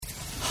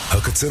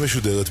הקצה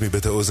משודרת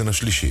מבית האוזן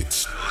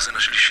השלישית.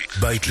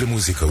 בית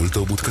למוזיקה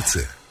ולתרבות קצה.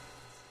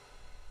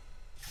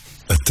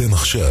 אתם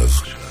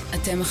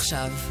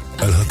עכשיו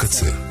על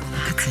הקצה.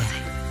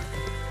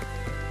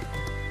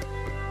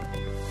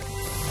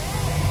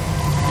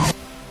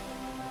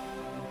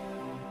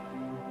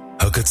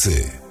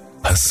 הקצה,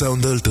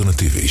 הסאונד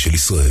האלטרנטיבי של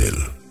ישראל.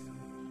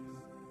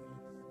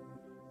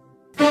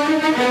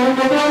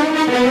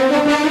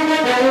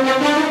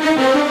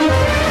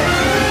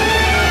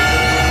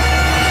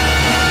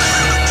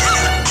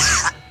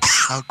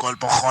 הכל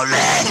פה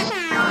חולה.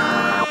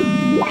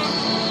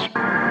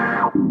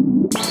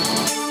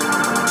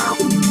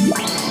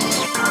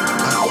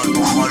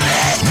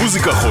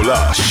 מוזיקה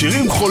חולה,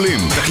 שירים חולים,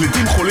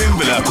 תקליטים חולים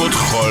ולהקות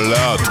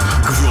חולת.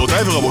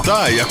 גבירותיי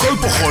ורבותיי, הכל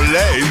פה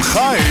חולה עם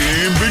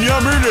חיים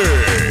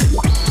בנימיני.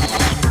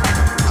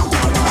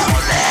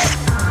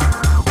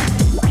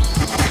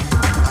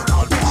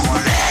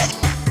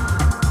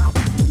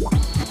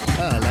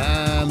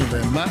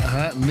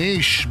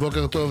 ניש,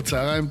 בוקר טוב,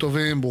 צהריים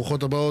טובים,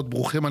 ברוכות הבאות,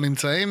 ברוכים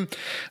הנמצאים.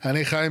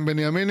 אני חיים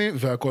בנימיני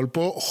והכל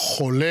פה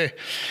חולה.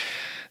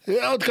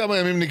 עוד כמה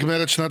ימים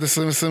נגמרת שנת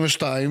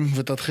 2022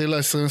 ותתחיל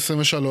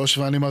 2023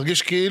 ואני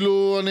מרגיש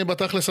כאילו אני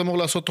בתכלס אמור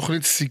לעשות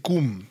תוכנית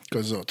סיכום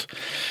כזאת.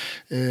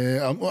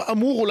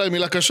 אמור אולי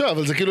מילה קשה,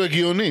 אבל זה כאילו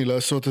הגיוני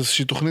לעשות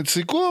איזושהי תוכנית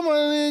סיכום.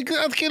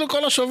 עד כאילו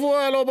כל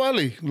השבוע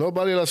לא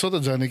בא לי לעשות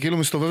את זה. אני כאילו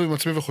מסתובב עם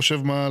עצמי וחושב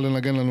מה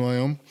לנגן לנו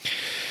היום.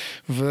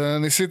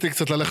 וניסיתי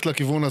קצת ללכת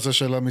לכיוון הזה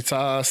של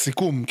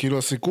הסיכום, כאילו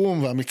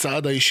הסיכום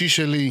והמצעד האישי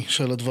שלי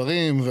של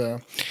הדברים,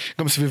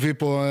 וגם סביבי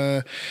פה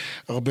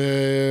הרבה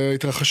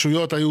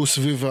התרחשויות היו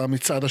סביב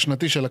המצעד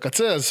השנתי של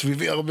הקצה, אז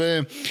סביבי הרבה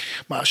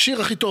מה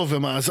השיר הכי טוב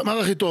ומה הזמר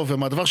הכי טוב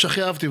ומה הדבר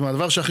שהכי אהבתי ומה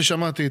הדבר שהכי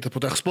שמעתי. אתה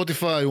פותח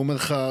ספוטיפיי, הוא אומר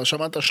לך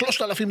שמעת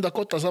 3,000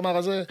 דקות את הזמר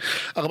הזה,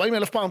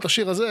 40,000 פעם את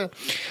השיר הזה,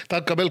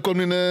 אתה תקבל כל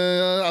מיני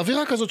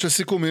אווירה כזאת של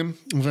סיכומים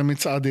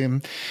ומצעדים.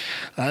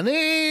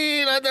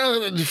 אני לא יודע,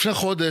 לפני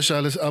חודש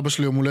אבא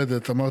שלי יום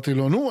הולדת, אמרתי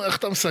לו, נו, איך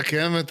אתה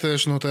מסכם את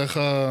שנותיך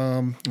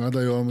עד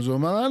היום? אז הוא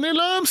אמר, אני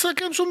לא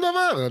מסכם שום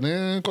דבר, אני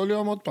כל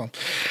יום עוד פעם.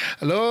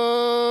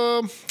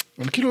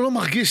 אני כאילו לא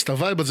מרגיש את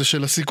הווייב הזה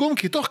של הסיכום,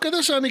 כי תוך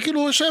כדי שאני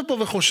כאילו יושב פה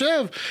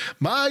וחושב,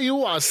 מה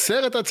היו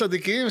 10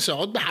 הצדיקים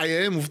שעוד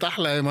בחייהם מובטח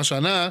להם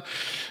השנה,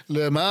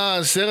 למה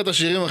 10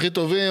 השירים הכי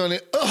טובים,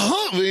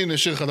 והנה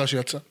שיר חדש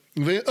יצא.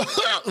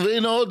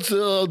 והנה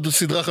עוד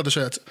סדרה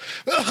חדשה יצא.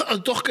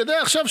 תוך כדי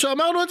עכשיו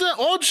שאמרנו את זה,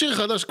 עוד שיר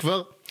חדש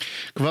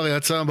כבר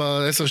יצא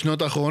ב10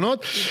 שניות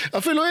האחרונות.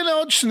 אפילו הנה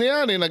עוד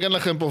שנייה, אני אנגן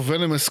לכם פה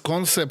Venomous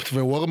Concept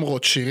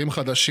ווורמרוט, שירים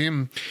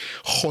חדשים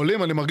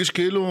חולים. אני מרגיש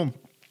כאילו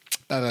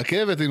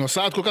הרכבת היא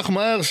נוסעת כל כך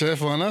מהר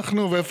שאיפה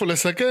אנחנו ואיפה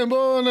לסכם.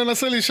 בואו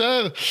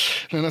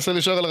ננסה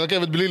להישאר על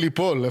הרכבת בלי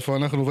ליפול, איפה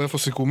אנחנו ואיפה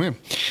סיכומים.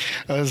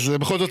 אז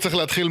בכל זאת צריך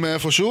להתחיל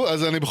מאיפשהו.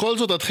 אז אני בכל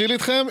זאת אתחיל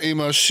איתכם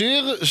עם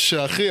השיר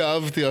שהכי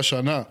אהבתי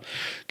השנה.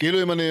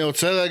 כאילו אם אני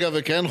יוצא רגע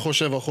וכן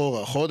חושב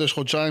אחורה, חודש,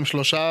 חודשיים,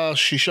 3,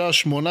 6,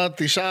 8,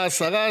 9,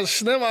 10,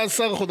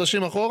 12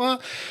 חודשים אחורה,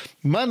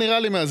 מה נראה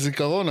לי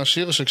מהזיכרון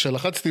השיר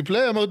שכשלחצתי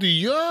פליי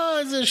אמרתי,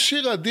 איזה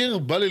שיר אדיר,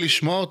 בא לי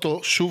לשמוע אותו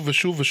שוב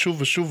ושוב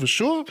ושוב ושוב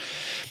ושוב.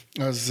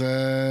 אז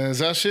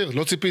זה השיר,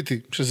 לא ציפיתי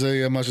שזה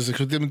יהיה משהו. זה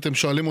כשאתם אתם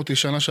שואלים אותי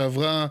שנה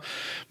שעברה,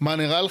 מה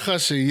נראה לך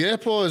שיהיה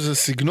פה איזה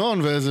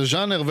סגנון ואיזה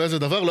ז'אנר ואיזה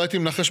דבר, לא הייתי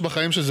מנחש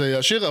בחיים שזה יהיה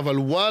השיר, אבל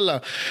וואלה,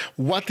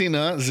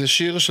 וואטינה זה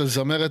שיר של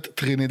זמרת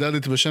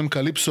טרינידדית בשם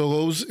קליפסו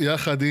רוז,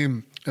 יחד עם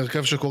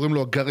הרכב שקוראים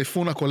לו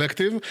גריפונה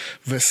קולקטיב,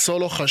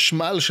 וסולו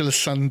חשמל של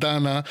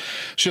סנדנה.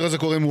 שיר הזה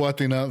קוראים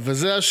וואטינה,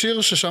 וזה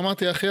השיר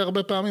ששמעתי הכי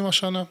הרבה פעמים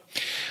השנה.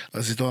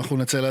 אז איתו אנחנו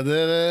נצא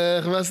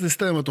לדרך, ואז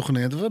תסתיים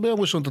התוכנית,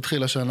 וביום ראשון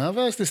תתחיל השנה,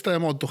 ואז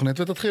תסתיים עוד תוכנית,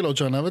 ותתחיל עוד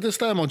שנה,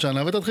 ותסתיים עוד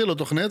שנה, ותתחיל עוד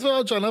תוכנית,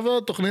 ועוד שנה,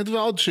 ועוד תוכנית,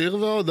 ועוד שיר,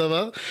 ועוד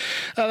דבר.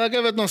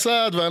 הרכבת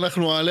נוסעת,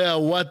 ואנחנו עליה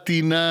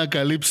וואטינה,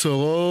 קליפסו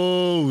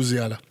רוז.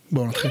 יאללה,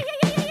 בואו נתחיל.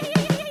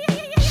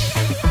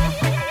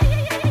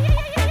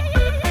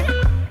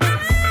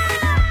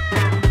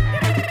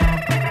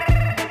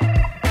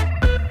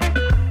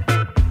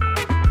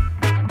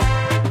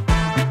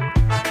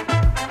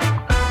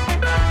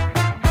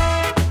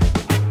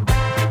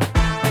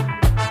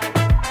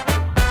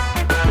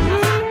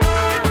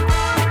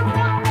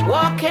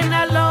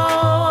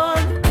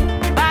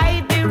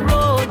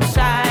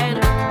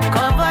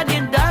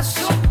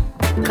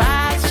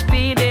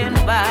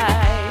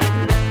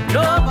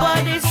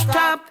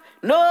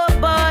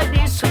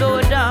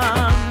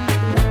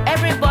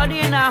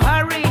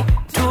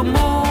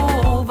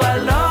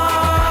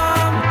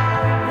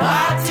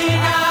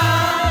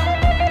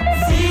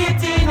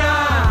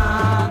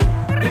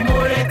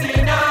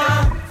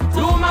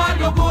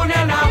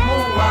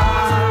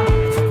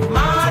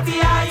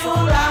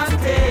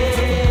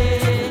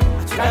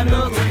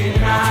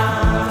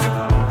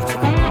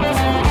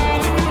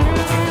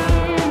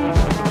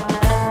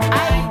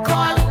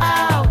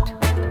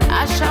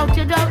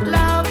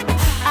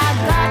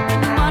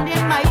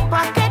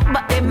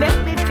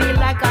 Make me feel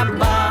like a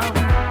bomb.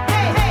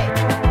 Hey, hey.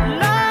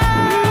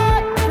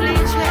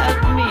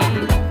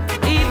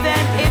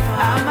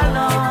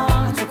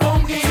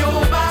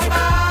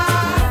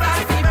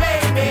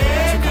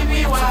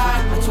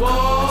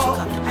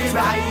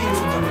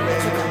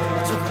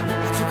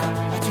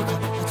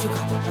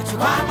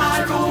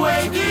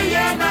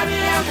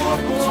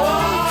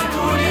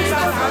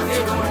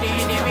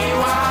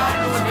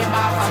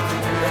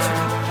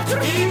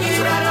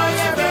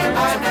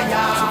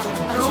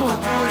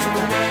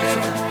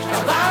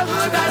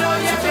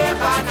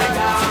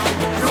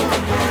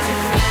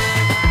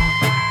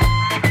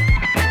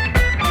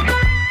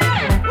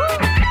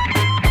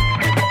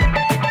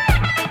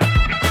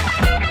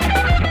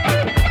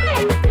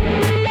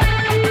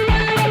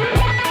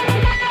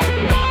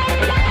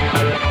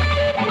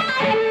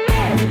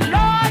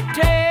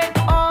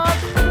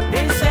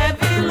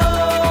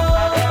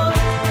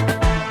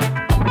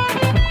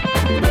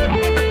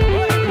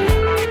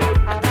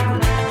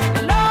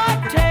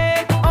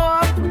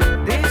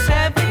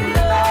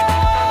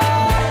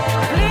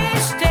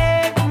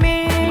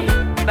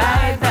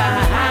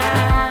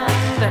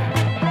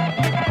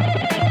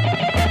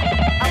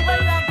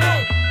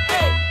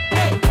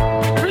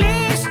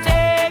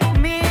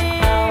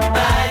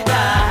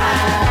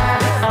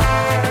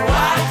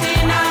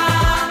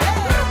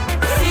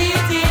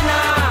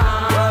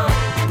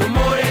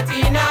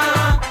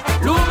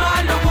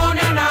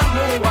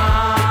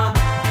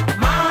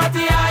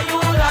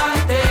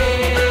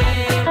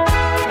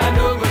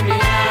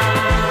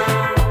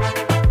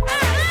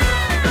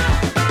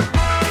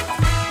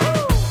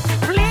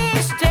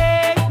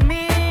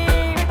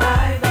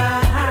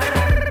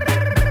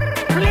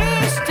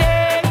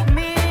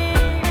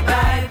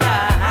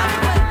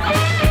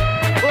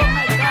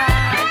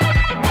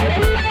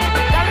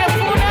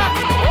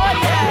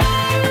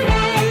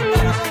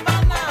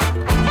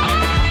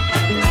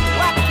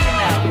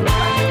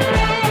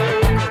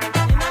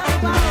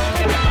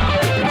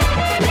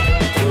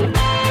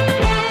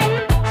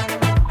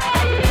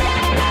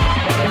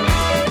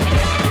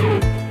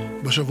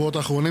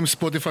 בשבועות האחרונים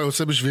ספוטיפיי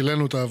עושה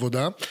בשבילנו את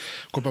העבודה,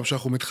 כל פעם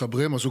שאנחנו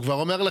מתחברים, אז הוא כבר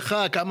אומר לך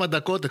כמה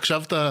דקות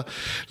הקשבת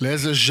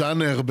לאיזה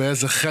ז'אנר,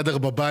 באיזה חדר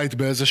בבית,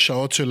 באיזה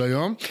שעות של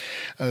היום.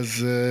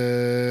 אז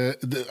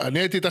אני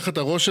הייתי תחת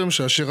הרושם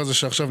שהשיר הזה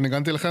שעכשיו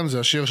ניגנתי לכם, זה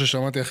השיר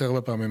ששמעתי הכי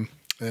הרבה פעמים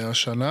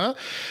השנה,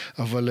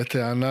 אבל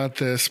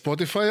לטענת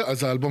ספוטיפיי,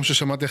 אז האלבום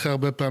ששמעתי הכי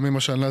הרבה פעמים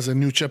השנה זה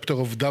New Chapter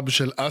of Dub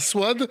של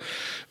אסוואד,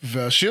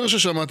 והשיר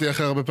ששמעתי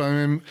הכי הרבה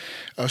פעמים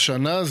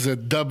השנה זה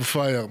Dub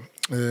Fire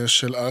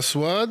של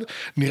אסוואד.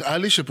 נראה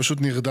לי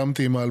שפשוט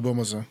נרדמתי עם האלבום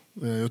הזה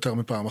יותר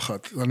מפעם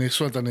אחת. אני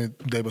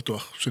די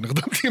בטוח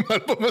שנרדמתי עם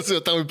האלבום הזה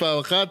יותר מפעם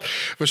אחת,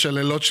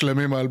 ושלילות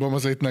שלמים האלבום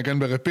הזה התנגן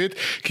ברפיט,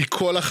 כי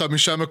כל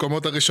 5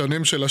 מקומות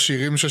הראשונים של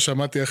השירים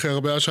ששמעתי הכי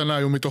הרבה השנה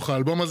היו מתוך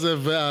האלבום הזה,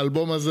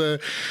 והאלבום הזה,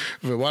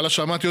 ווואלה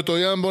שמעתי אותו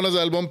ים, בואו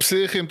זה אלבום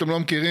פסיכי, אם אתם לא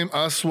מכירים,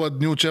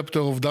 אסוואד New Chapter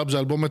of Dub זה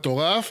אלבום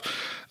מטורף,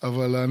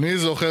 אבל אני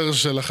זוכר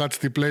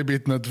שלחצתי פליי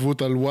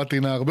בהתנדבות על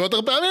וואטינה הרבה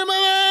יותר פעמים,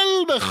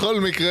 אבל בכל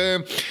מקרה,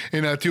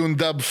 הנה הטיון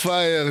דאב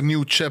פייר,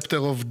 New Chapter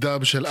of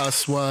Dub של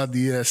אסוואד,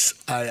 yes,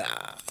 היה.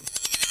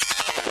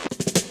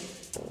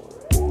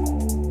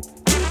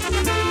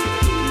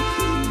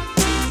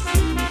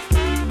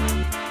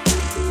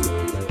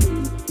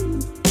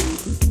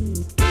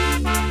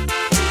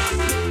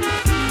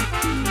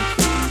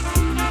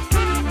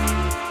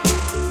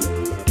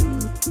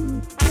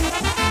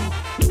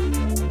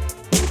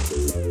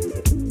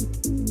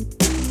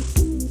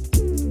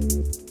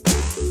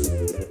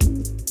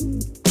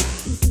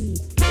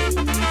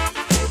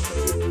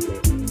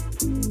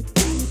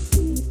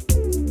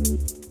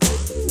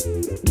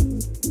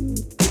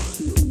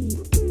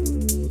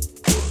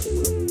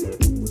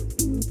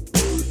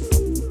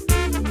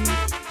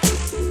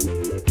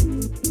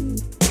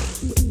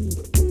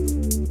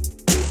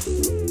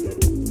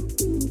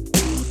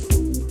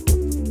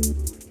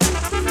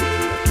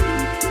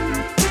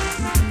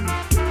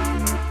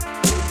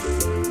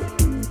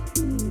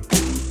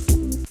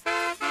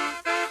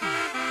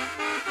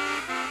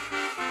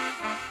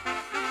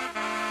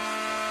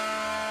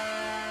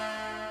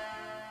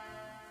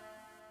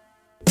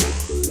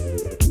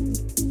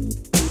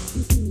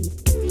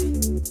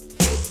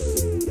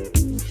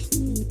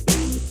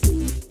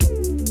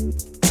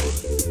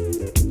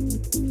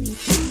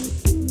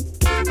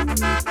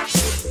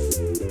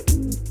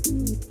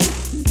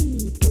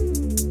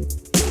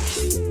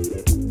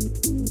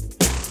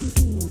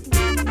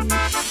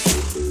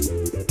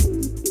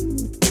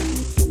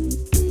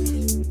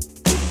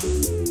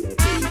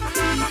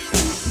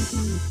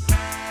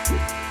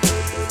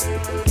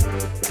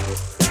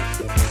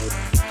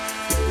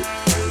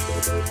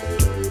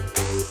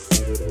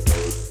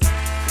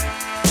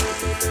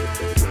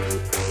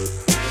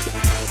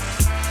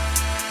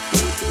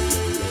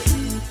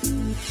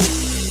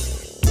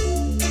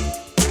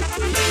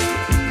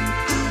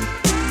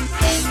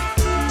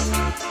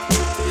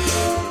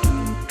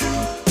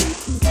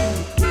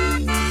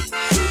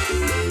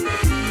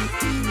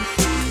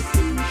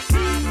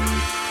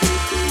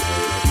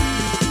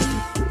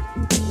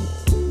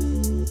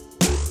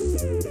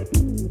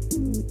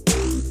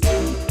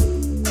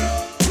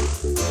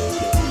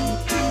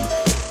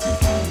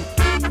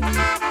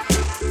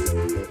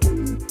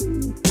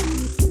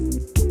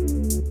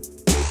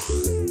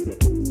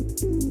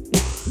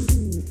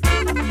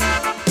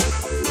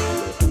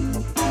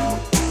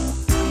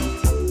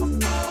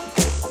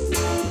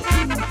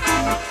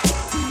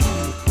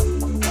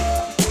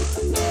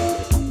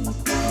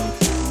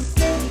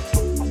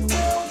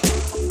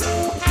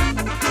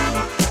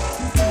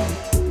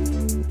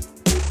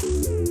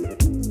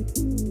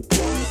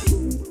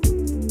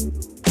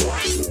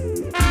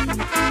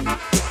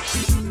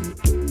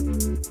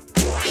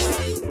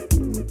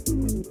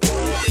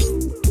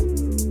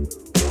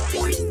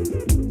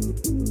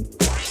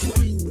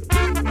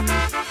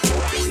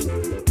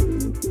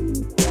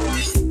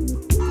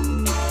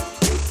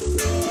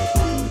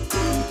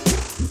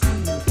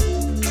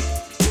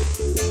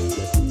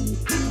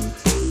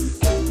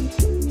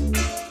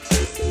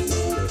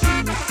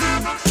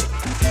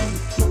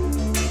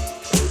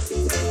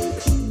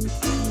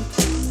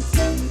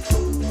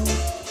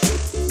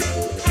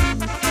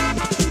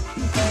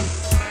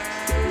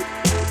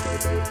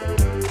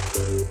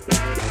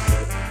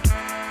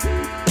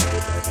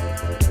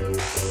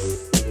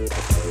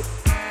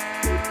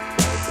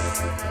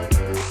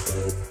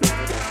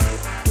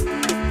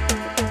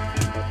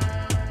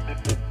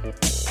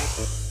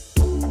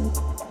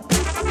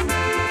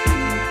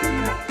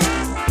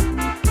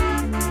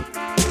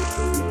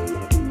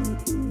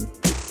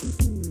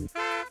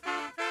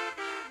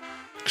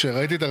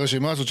 כשראיתי את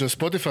הרשימה הזאת של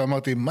ספוטיפיי,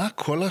 אמרתי, מה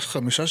כל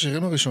 5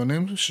 שירים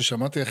הראשונים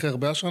ששמעתי הכי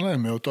הרבה השנה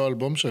הם מאותו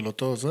אלבום של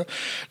אותו זה?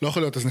 לא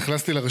יכול להיות, אז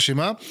נכנסתי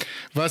לרשימה,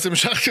 ואז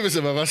המשכתי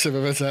בזה, ממש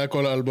שבאמת זה היה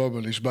כל האלבום,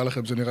 אני אשבע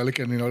לכם, זה נראה לי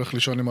כי אני הולך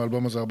לישון עם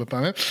האלבום הזה הרבה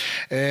פעמים.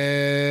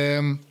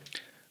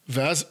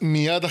 ואז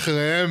מיד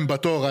אחריהם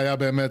בתור היה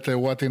באמת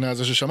וואטינה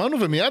הזה ששמענו,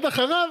 ומיד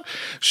אחריו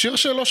שיר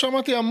שלא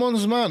שמעתי המון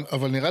זמן,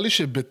 אבל נראה לי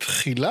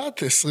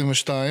שבתחילת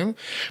 22,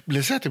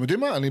 לזה אתם יודעים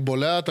מה, אני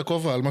בולע את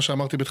הכובע על מה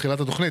שאמרתי בתחילת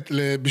התוכנית,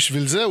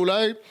 בשביל זה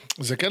אולי,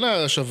 זה כן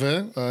היה שווה,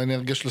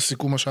 האנרגיה של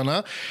הסיכום השנה,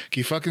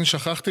 כי פאקינג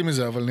שכחתי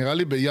מזה, אבל נראה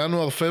לי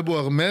בינואר,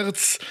 פברואר,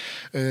 מרץ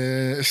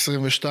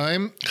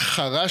 22,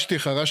 חרשתי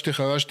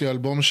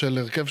אלבום של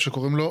הרכב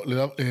שקוראים לו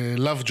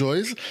Love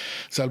Joys,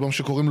 זה אלבום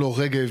שקוראים לו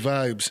Reggae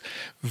Vibes,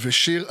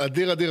 ושיר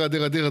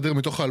אדיר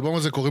מתוך האלבום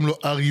הזה קוראים לו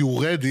Are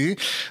You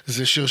Ready,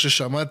 זה שיר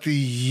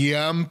ששמעתי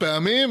ים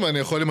פעמים, אני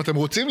יכול אם אתם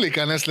רוצים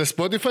להיכנס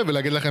לספוטיפיי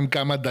ולהגיד לכם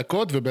כמה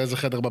דקות ובאיזה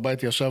חדר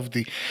בבית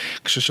ישבתי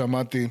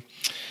כששמעתי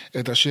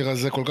את השיר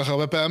הזה כל כך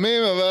הרבה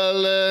פעמים,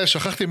 אבל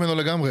שכחתי ממנו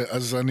לגמרי,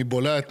 אז אני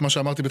בולע את מה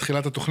שאמרתי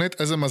בתחילת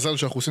התוכנית, איזה מזל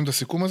שאנחנו עושים את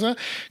הסיכום הזה,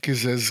 כי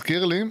זה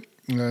הזכיר לי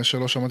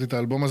שלא שמעתי את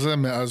האלבום הזה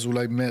מאז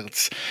אולי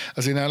מרץ.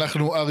 אז הנה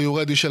אנחנו Are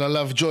You Ready של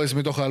ה-Love Joys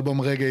מתוך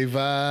האלבום Reggae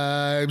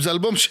Vibes, זה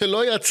אלבום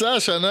שלא יצא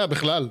השנה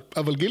בכלל,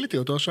 אבל גיליתי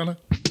אותו השנה.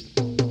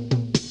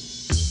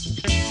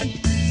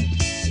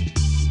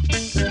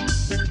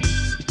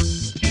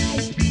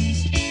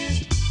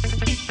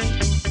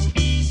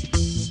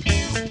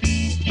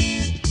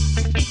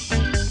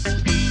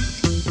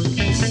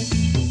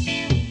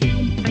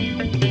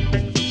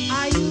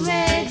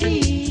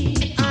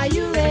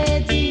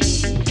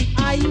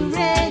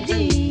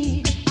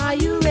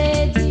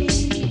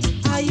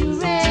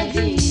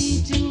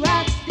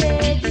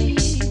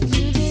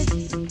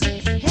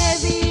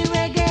 Heavy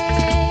reggae.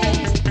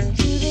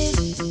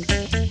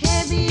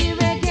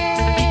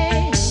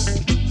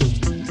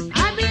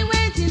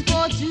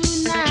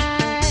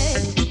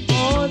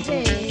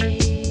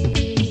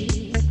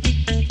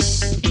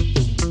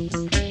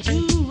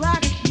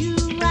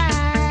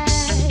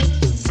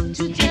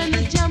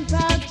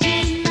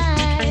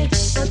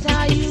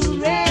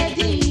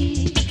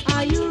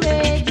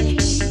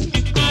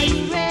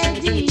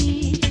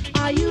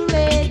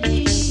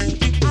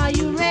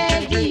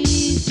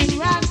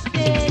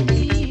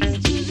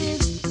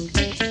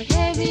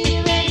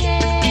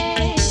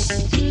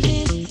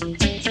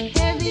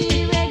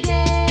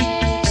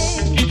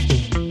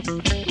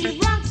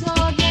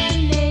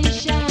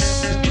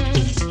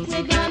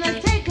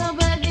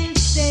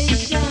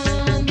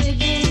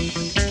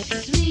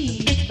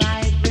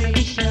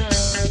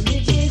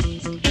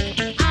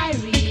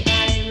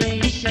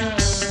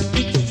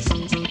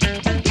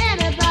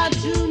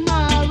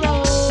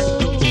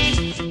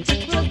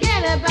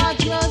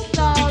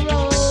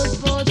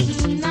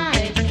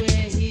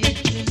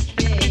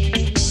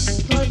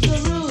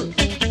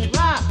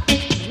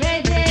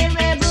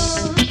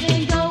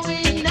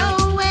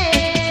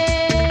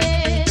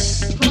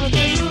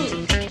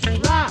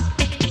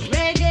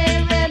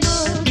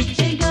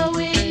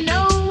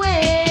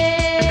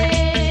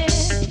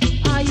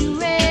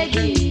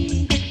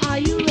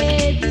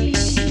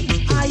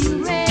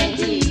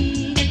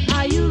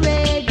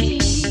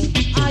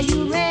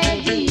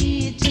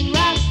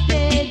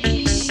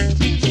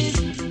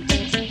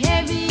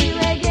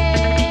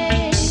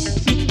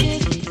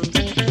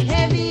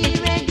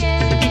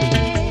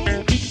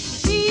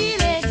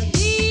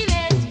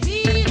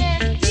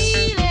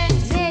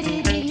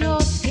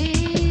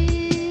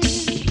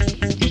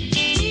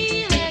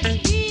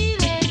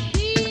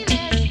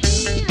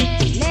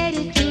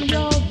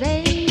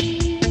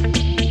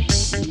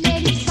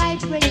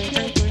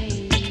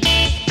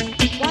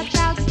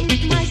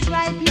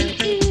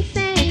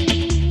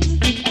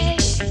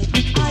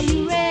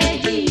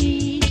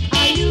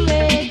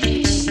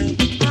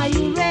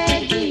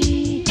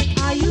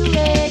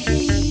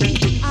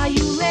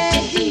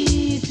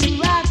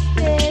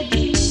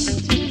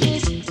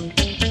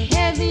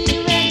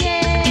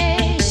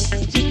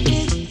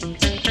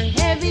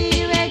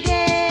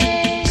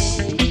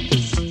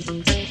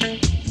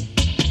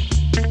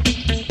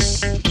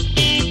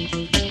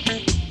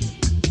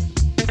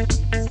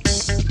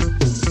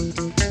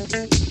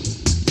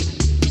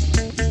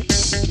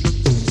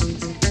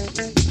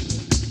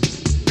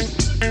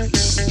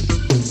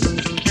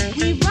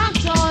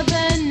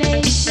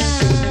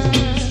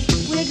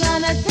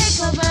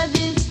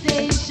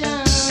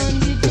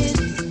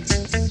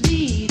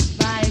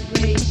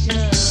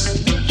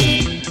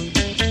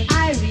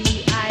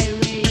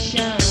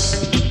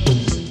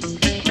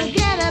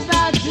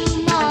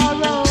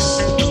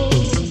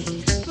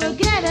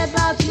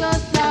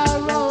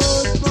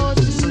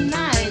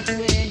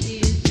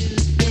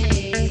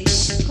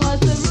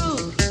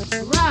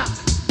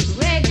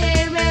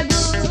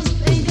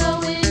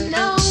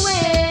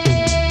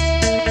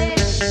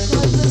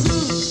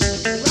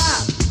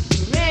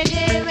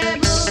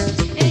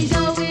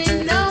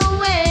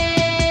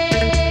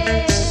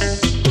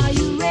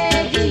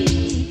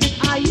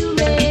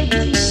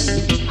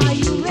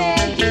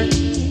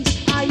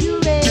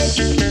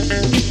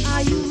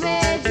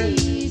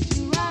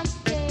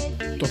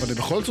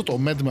 בכל זאת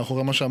עומד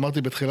מאחורי מה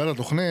שאמרתי בתחילת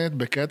התוכנית,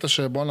 בקטע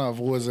שבוא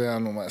נעברו איזה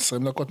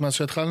 20 דקות מאז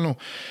שהתחלנו,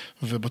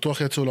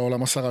 ובטוח יצאו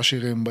לעולם 10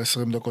 שירים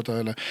ב-20 דקות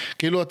האלה.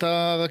 כאילו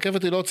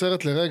הרכבת היא לא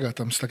עוצרת לרגע,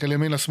 אתה מסתכל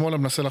ימין לשמאל,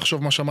 מנסה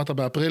לחשוב מה שמעת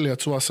באפריל,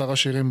 יצאו 10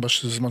 שירים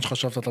בזמן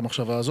שחשבת את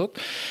המחשבה הזאת.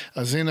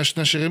 אז הנה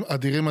 2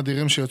 שירים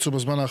אדירים שיצאו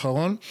בזמן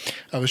האחרון.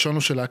 הראשון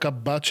הוא של להקה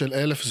בת של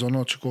 1000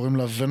 זונות, שקוראים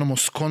לה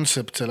ונומוס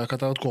קונספט, זה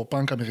להקת הארדקור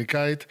פאנק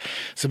אמריקאית.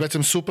 זה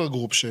בעצם סופר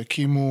גרופ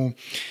שהקימו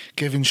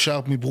קווין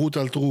שרפ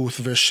מברוטל טרות,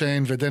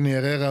 ושיין ודני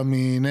הררה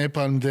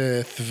מנפלם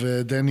דאט,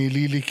 ודני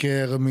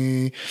ליליקר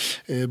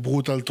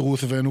מברוטל טרות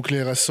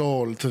ונוקליר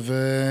אסולט,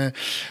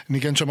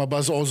 וניגן שם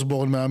באז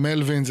אוסבורן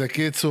מהמלווין. זה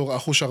קיצור,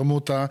 אחו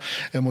שרמוטה.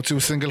 הם הוציאו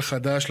סינגל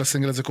חדש,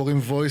 לסינגל הזה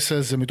קוראים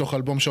Voices, זה מתוך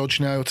אלבום שעוד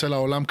שנייה יוצא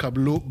לעולם.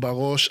 קבלו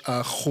בראש,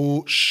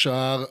 אחו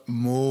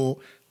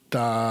שרמוטה.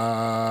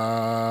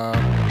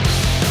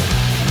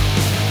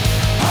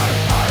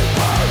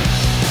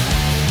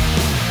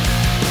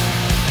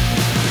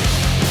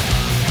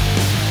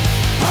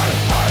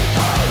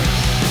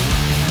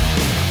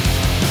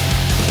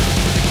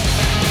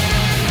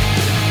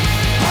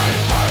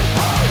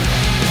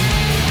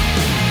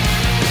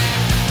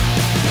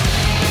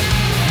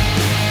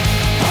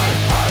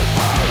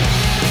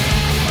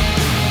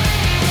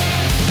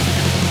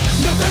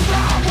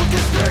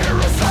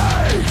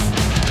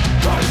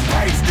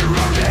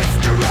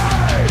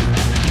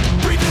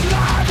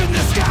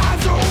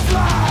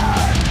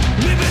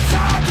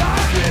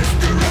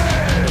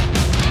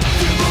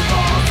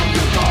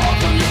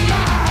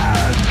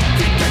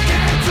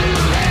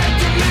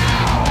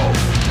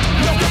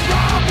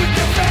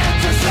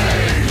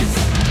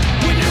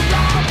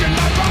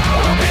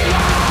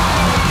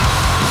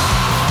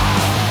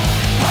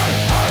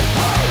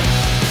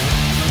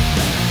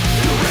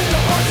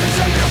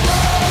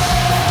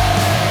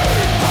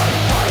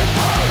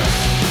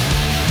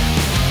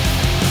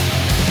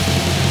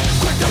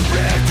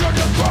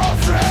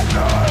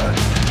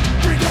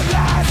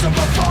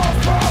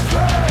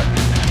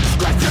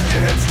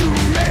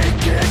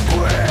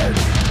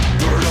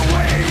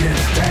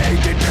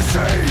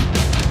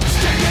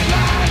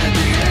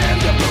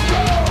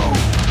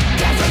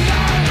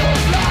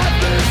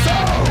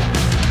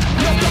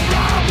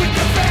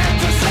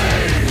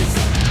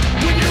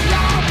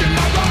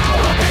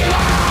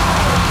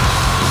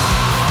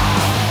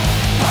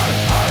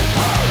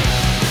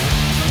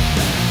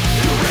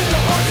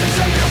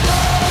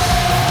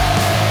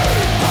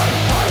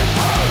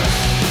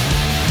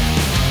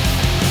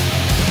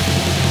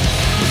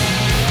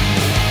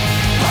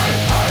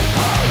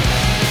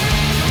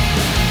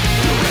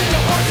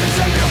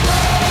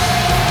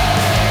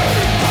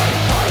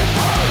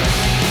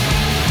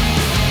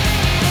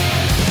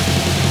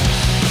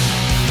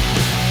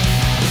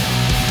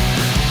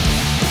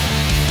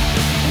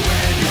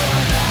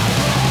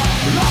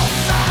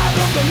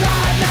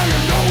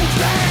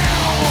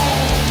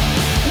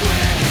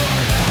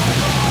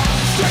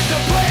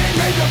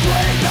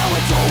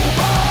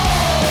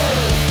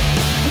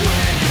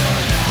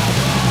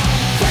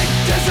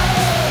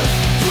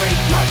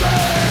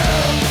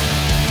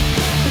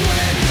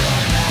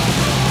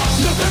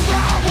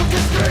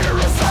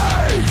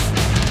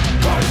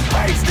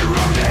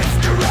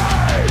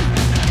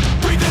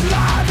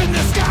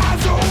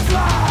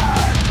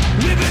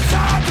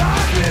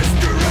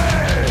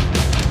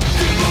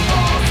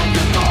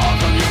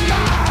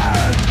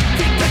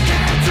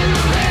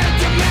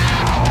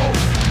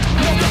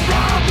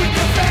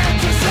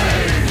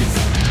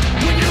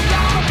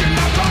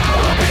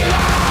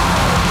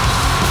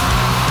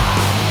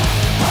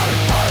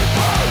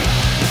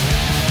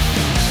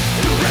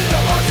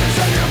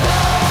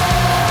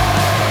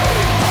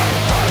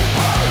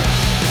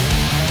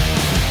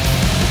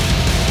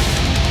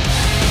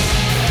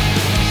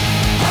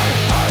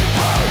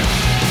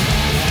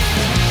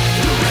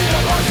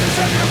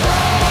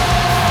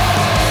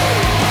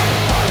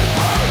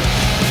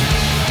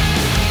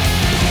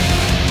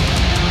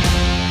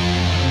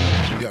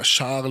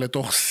 ישר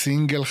לתוך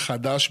סינגל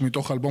חדש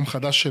מתוך אלבום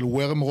חדש של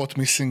ורמרוט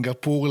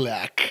מסינגפור,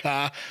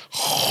 להקה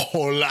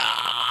חולה.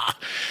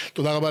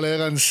 תודה רבה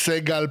לערן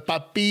סגל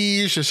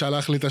פאפי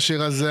ששלח לי את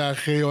השיר הזה,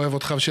 הכי אוהב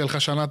אותך ושיהיה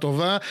לך שנה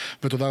טובה.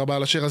 ותודה רבה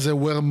על השיר הזה,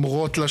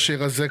 ורמרוט.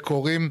 לשיר הזה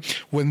קוראים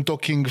When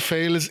Talking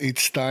Fails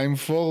It's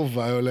Time for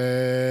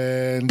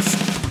Violence.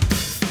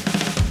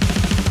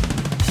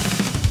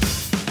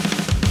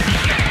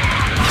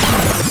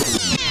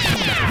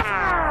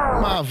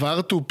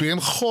 מעבר טופין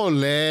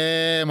חולה,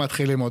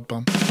 מתחילים עוד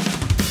פעם. Fire!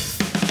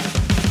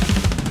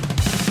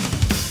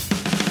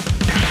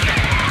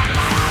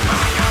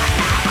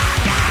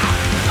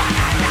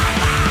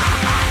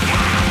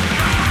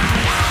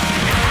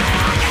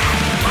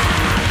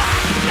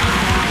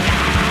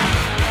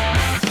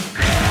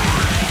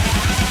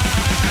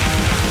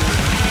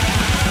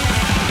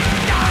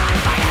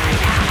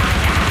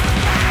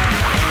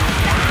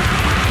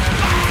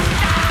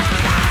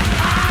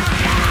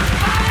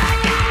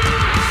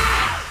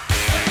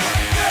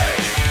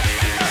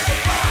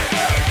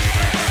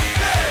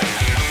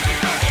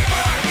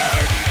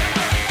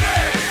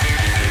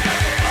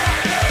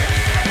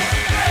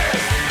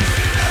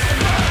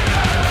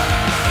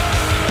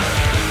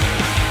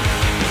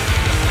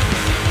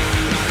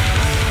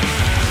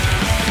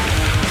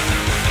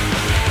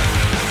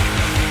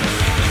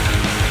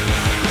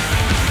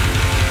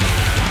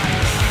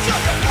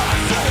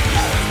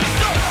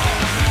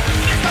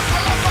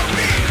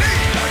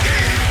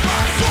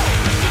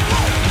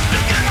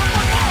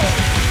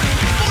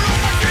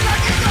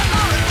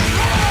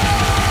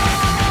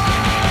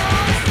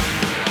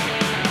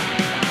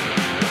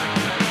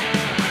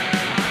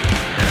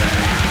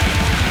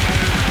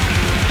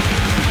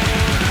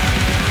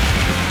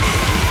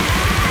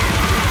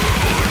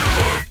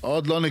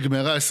 לא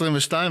נגמרה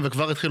 22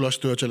 וכבר התחילו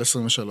השטויות של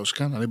 23,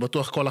 כן? אני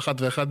בטוח כל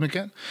אחת ואחד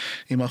מכן,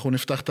 אם אנחנו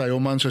נפתח את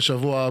היומן של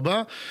שבוע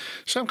הבא,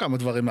 שם כמה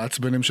דברים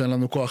מעצבנים שאין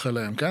לנו כוח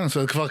אליהם, כן? זאת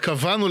אומרת, כבר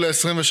קבענו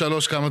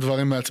ל-23 כמה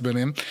דברים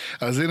מעצבנים,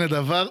 אז הנה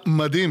דבר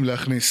מדהים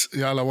להכניס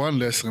יאללה וואן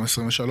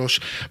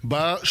ל-2023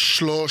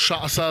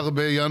 ב-13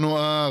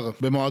 בינואר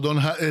במועדון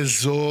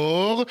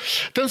האזור.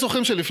 אתם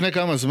זוכרים שלפני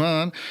כמה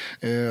זמן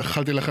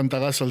אכלתי לכם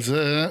תרס על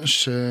זה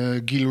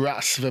שגיל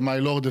רס ומי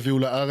לורד הביאו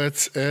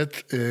לארץ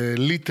את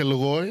ליטל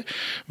רוי,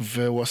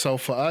 והוא עשה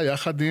הופעה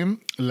יחד עם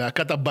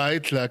להקת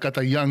הבית, להקת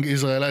היאנג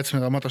ישראלייטס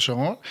מרמת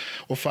השרון,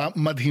 הופעה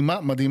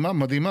מדהימה, מדהימה,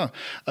 מדהימה.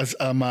 אז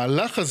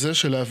המהלך הזה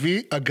של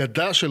להביא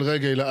אגדה של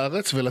רגעי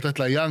לארץ ולתת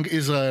ליאנג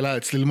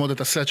ישראלייטס ללמוד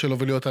את הסט שלו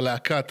ולהיות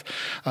הלהקת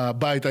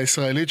הבית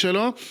הישראלית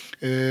שלו,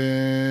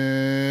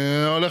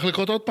 הולך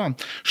לקרות עוד פעם.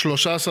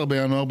 13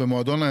 בינואר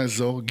במועדון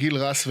האזור, גיל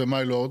רס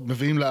ומי לורד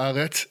מביאים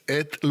לארץ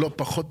את לא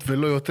פחות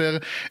ולא יותר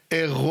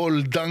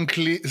ארול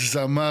דנקלי,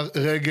 זמר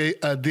רגעי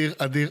אדיר,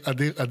 אדיר,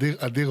 אדיר, אדיר,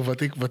 אדיר,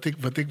 ותיק, ותיק,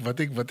 ותיק,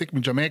 ותיק, ותיק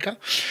מג'מייקה.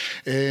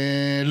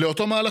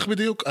 לאותו מהלך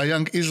בדיוק,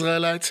 היאנג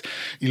ישראלייטס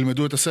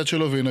ילמדו את הסט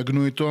שלו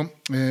וינגנו איתו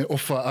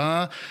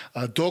הופעה.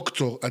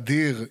 הדוקטור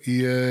אדיר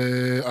יהיה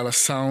על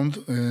הסאונד,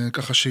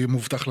 ככה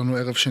שמובטח לנו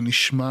ערב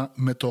שנשמע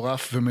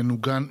מטורף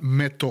ומנוגן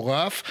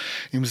מטורף,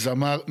 עם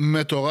זמר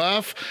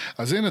מטורף.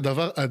 אז הנה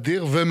דבר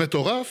אדיר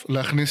ומטורף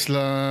להכניס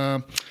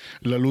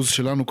ללוז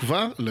שלנו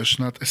כבר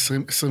לשנת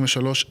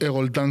 2023.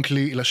 ארול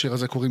דנקלי, לשיר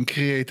הזה קוראים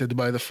Created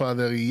by the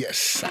Father.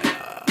 Yes.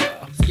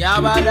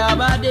 Baby,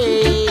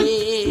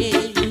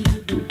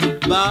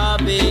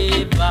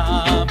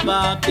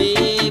 ba,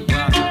 baby,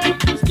 ba,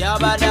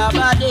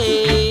 skabadabade,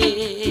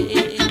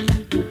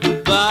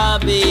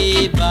 baby,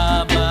 ba,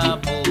 ba,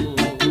 bo,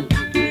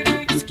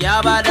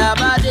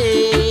 skabadabade,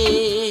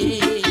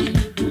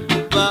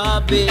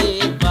 baby,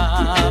 ba,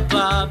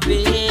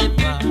 baby,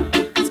 ba,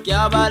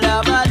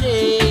 skabadabade,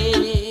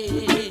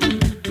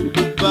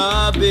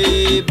 baby,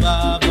 ba,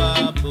 ba,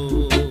 bo.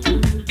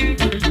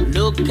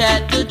 Look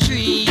at the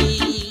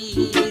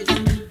trees,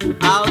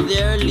 how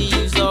their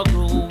leaves are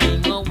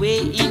growing away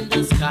in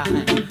the sky.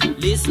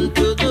 Listen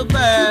to the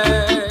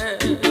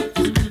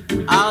birds,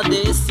 how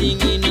they're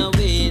singing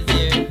away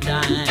their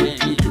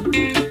time.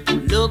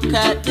 Look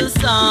at the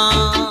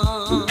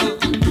sun,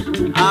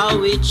 how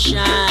it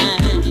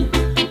shines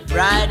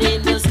bright in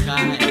the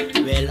sky.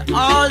 Well,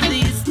 all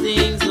these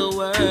things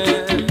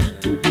were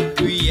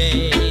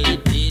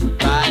created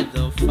by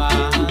the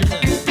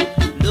Father.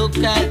 Look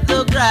at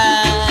the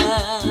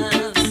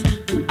grass,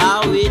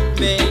 how it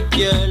makes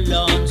your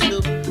lawns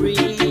look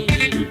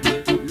green.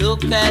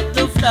 Look at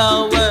the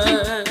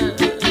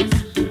flowers,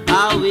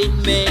 how it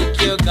make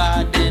your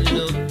garden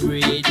look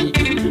pretty.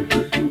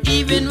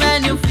 Even when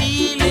you're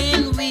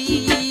feeling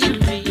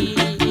weary,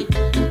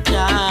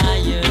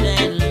 tired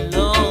and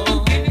low,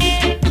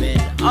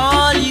 well,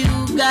 all you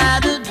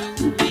gotta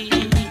do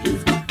is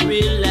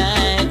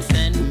relax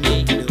and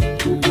make the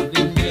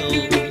moving go.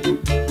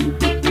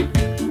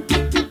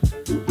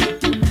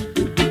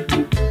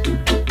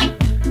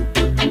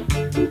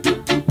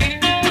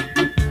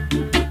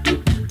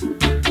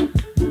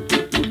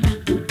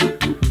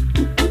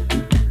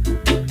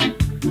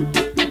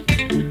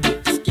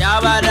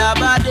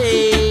 Skabadabade,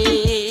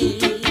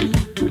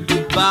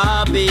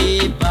 baby,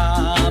 ba,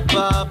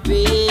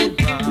 baby,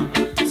 ba,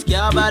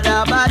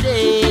 skabadabade,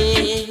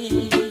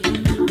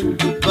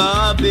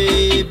 baby,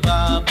 ba,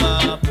 ba,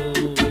 bo.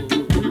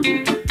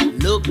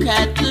 Look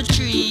at the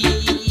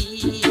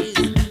trees,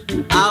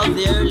 how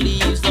their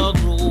leaves are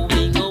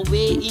growing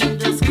away in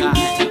the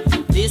sky.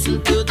 Listen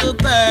to the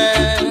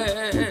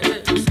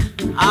birds,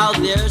 how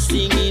they're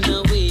singing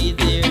away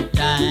their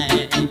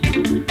time.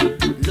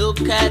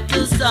 Look at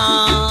the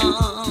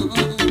sun,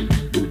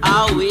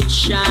 how it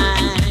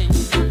shines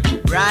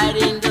bright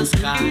in the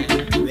sky.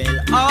 Well,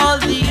 all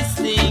these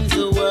things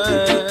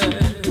were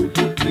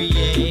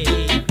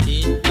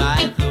created by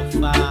the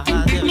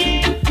Father.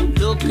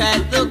 Look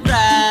at the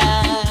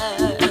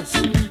grass,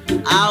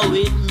 how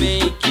it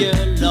make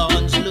your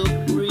lawns look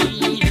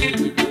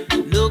green.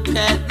 Look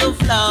at the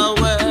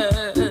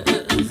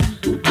flowers,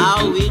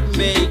 how it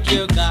make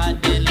your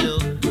garden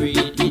look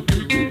pretty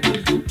too.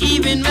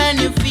 Even when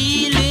you're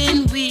feeling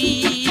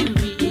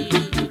weary,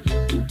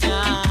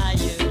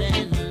 tired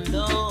and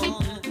low,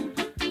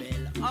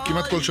 well,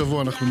 כמעט כל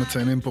שבוע אנחנו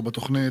מציינים פה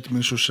בתוכנית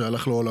מישהו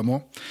שהלך לעולמו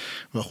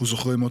ואנחנו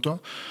זוכרים אותו,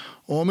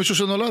 או מישהו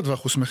שנולד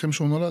ואנחנו שמחים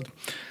שהוא נולד.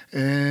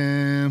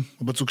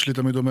 הבת זוג שלי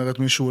תמיד אומרת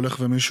מישהו הולך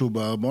ומישהו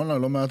בא. בוא'נה,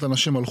 לא מעט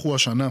אנשים הלכו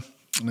השנה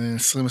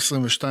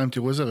 2022,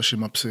 תראו איזה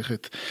רשימה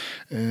פסיכית.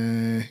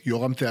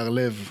 יורם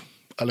תיארלב,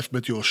 א' ב'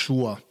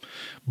 יהושע,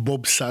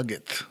 בוב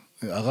סגט,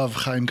 הרב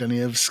חיים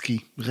קניאבסקי,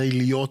 ריי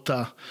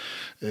ליוטה,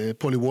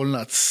 פולי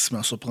וולנץ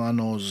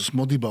מהסופרנוז,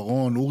 מודי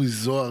ברון, אורי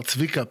זוהר,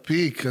 צביקה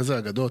פיק, איזה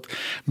אגדות,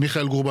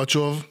 מיכאל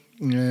גורבצ'וב,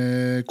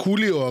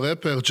 קוליו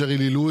הרפר, ג'רי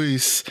לי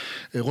לואיס,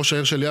 ראש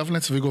העיר של יבנה,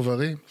 צבי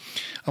גוברי,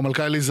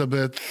 המלכה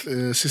אליזבת,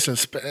 סיסל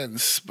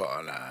ספנס,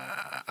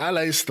 על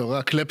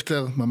ההיסטוריה,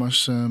 קלפטר,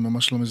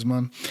 ממש לא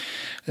מזמן.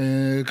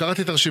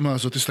 קראתי את הרשימה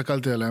הזאת,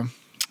 הסתכלתי עליה,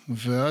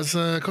 ואז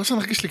כל הזמן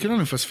הרגיש לי כאילו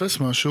אני מפספס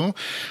משהו,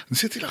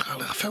 ניסיתי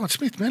לחפר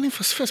עצמית, מה אני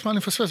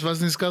מפספס,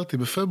 ואז נזכרתי,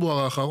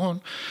 בפברואר האחרון,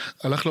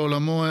 הלך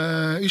לעולמו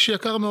איש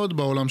יקר מאוד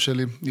בעולם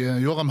שלי,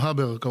 יורם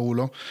הבר קראו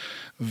לו,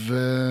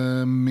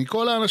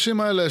 ומכל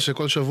האנשים האלה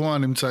שכל שבוע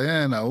אני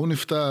מציין, ההוא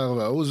נפטר,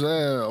 וההוא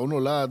זה, ההוא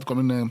נולד, כל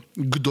מיני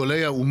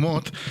גדולי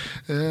האומות,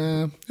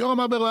 יורם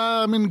הבר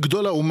היה מין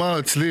גדול האומה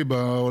אצלי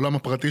בעולם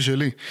הפרטי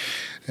שלי.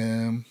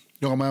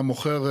 יורם היה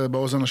מוכר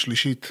באוזן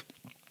השלישית,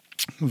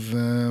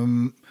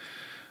 ואוהב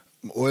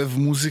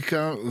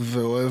מוזיקה,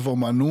 ואוהב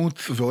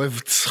אומנות, ואוהב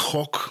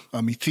צחוק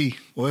אמיתי,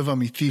 אוהב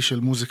אמיתי של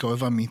מוזיקה,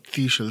 אוהב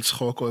אמיתי של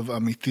צחוק, אוהב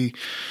אמיתי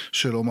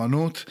של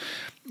אומנות.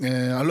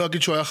 אני לא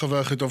אגיד שהוא היה החבר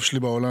הכי טוב שלי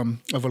בעולם,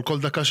 אבל כל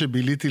דקה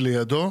שביליתי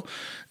לידו,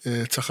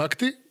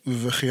 צחקתי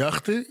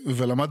וחייכתי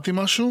ולמדתי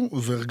משהו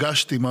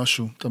והרגשתי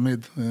משהו,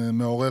 תמיד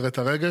מעורר את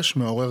הרגש,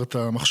 מעורר את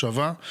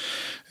המחשבה,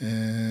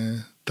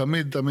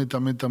 תמיד,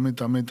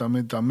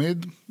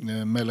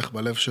 מלך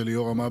בלב שלי,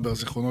 יורם הבר,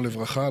 זיכרונו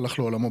לברכה, הלך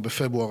לעולמו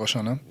בפברואר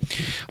השנה.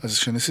 אז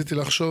כשניסיתי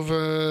לחשוב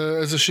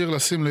איזה שיר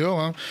לשים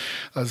ליורם,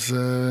 אז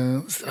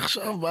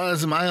עכשיו,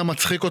 מה היה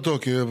מצחיק אותו,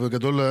 כי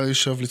בגדול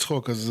האיש אוהב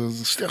לצחוק, אז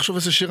ניסיתי לחשוב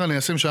איזה שיר אני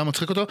אשים שהיה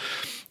מצחיק אותו,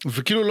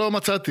 וכאילו לא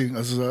מצאתי.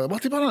 אז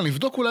אמרתי, בוא'נה,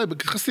 נבדוק אולי,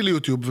 נכנסתי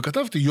ליוטיוב,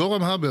 וכתבתי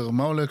יורם הבר,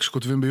 מה עולה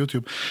כשכותבים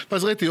ביוטיוב.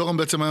 ואז ראיתי, יורם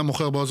בעצם היה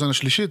מוכר באוזן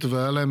השלישית,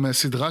 והיה להם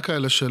סדרה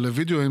כאלה של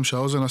וידאוים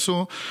שהאוזן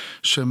עשו,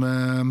 שהם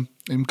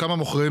עם כמה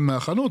מוכרים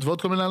מהחנות,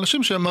 ועוד כל מיני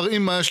אנשים שהם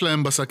מראים מה יש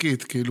להם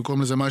בשקית, כאילו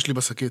קוראים לזה מה יש לי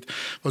בשקית.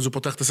 ואז הוא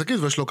פותח את השקית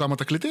ויש לו כמה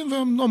תקליטים,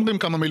 והם אומרים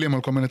כמה מילים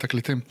על כל מיני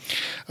תקליטים.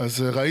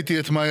 אז ראיתי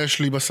את מה יש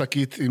לי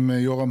בשקית עם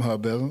יורם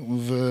הבר,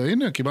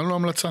 והנה, קיבלנו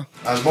המלצה.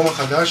 האלבום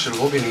החדש של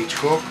רובין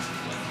היצ'קוק,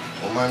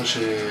 אומן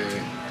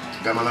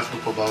שגם אנחנו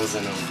פה באוזן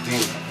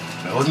העובדים,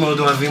 מאוד מאוד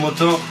אוהבים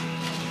אותו.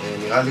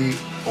 נראה לי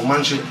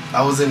אומן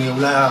שהאוזן היא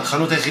אולי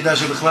החנות היחידה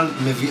שבכלל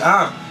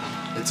מביאה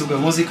את סוג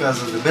המוזיקה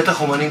הזאת,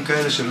 ובטח אומנים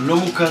כאלה שלא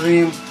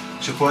מוכרים,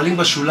 שפועלים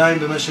בשוליים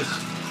במשך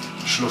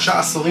 3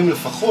 עשורים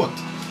לפחות.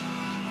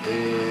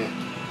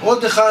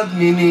 עוד אחד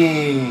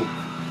מיני,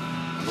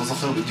 אני לא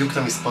זוכר בדיוק את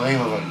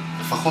המספרים, אבל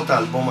לפחות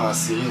האלבום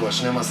העשירי או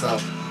ה-12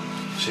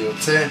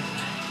 שיוצא,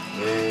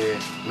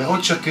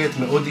 מאוד שקט,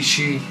 מאוד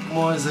אישי,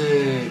 כמו איזה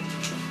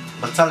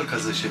בצל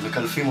כזה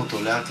שמקלפים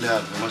אותו לאט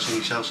לאט, ומה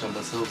שנשאר שם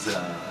בסוף זה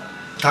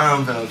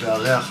הטעם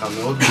והריח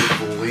המאוד מאוד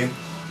ברורים.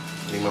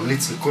 אני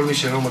ממליץ לכל מי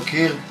שלא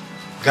מכיר,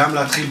 גם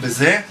להתחיל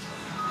בזה,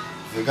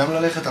 וגם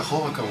ללכת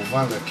אחורה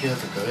כמובן, להכיר את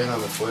הקריירה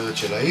המפוארת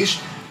של האיש.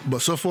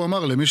 בסוף הוא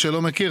אמר, למי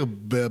שלא מכיר,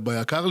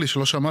 ביקר לי,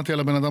 שלא שמעתי על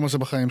הבן אדם הזה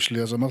בחיים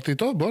שלי, אז אמרתי,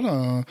 טוב, בוא'נה,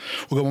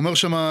 הוא גם אומר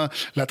שמה,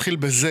 להתחיל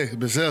בזה,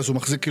 אז הוא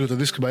מחזיק כאילו את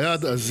הדיסק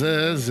ביד, אז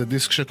זה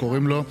דיסק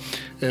שקוראים לו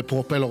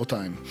פרופלור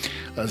טיים.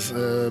 אז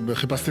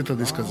חיפשתי את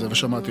הדיסק הזה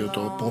ושמעתי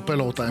אותו,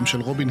 פרופלור טיים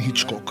של רובין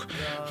היצ'קוק,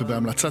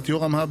 ובהמלצת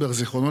יורם הבר,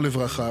 זיכרונו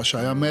לברכה,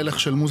 שהיה מלך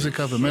של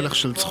מוזיקה ומלך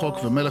של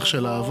צחוק ומלך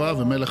של אהבה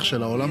ומלך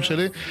של העולם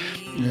שלי,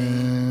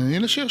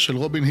 הנה שיר של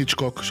רובין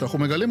היצ'קוק, שאנחנו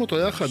מגלים אותו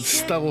יחד,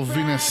 סטאר אוף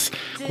וינס,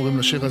 קוראים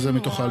לשיר הזה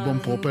מתוך האלבום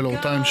פרופלור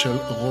טיים של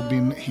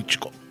רובין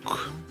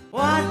היצ'קוק.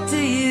 What do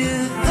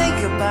you think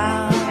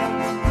about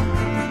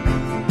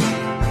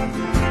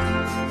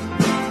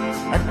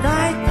a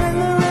night when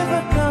the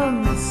river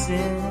comes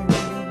in?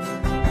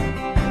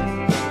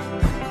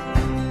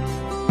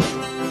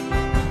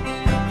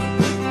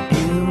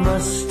 You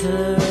must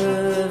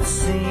have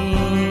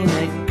seen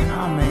it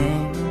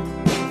coming.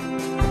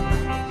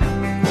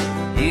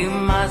 You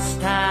must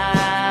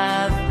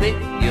have bit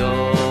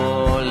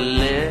your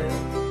lip.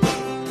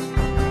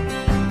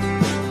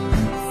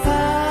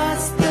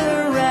 First the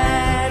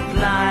red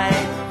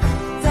light,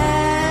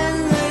 then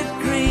the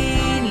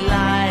green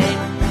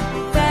light,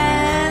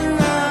 then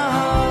the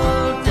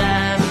whole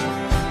damn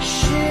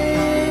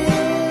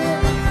shit.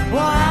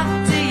 What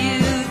do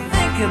you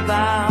think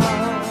about?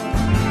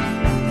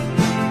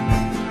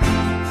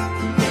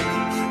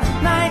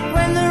 Night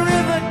when the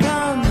river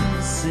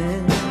comes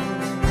in.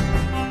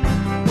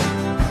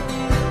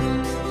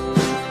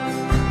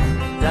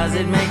 Does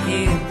it make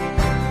you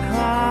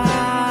cry?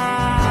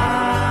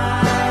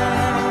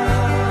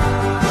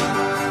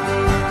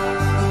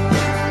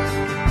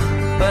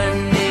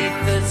 Beneath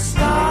the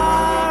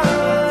star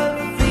of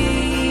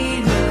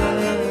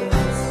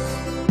Venus,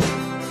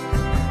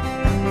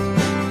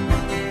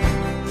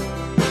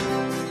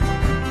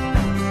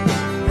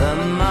 the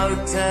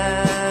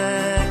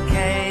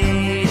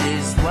motorcade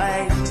is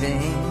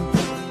waiting.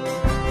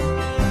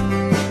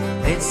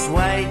 It's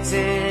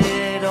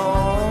waited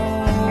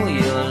all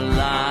your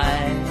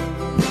life.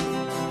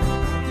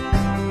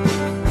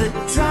 The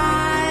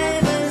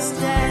driver's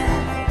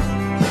dead,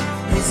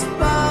 his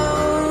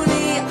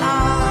bony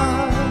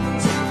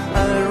arms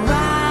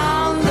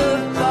around the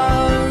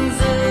bones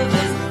of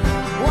his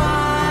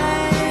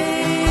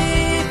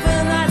wife,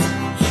 and that's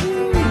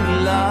true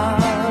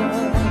love.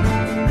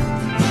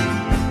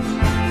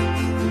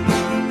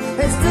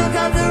 They still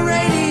got the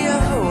radio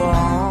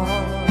on.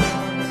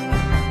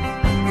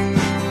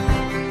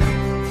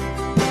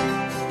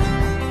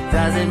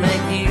 Does it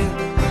make you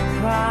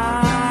cry?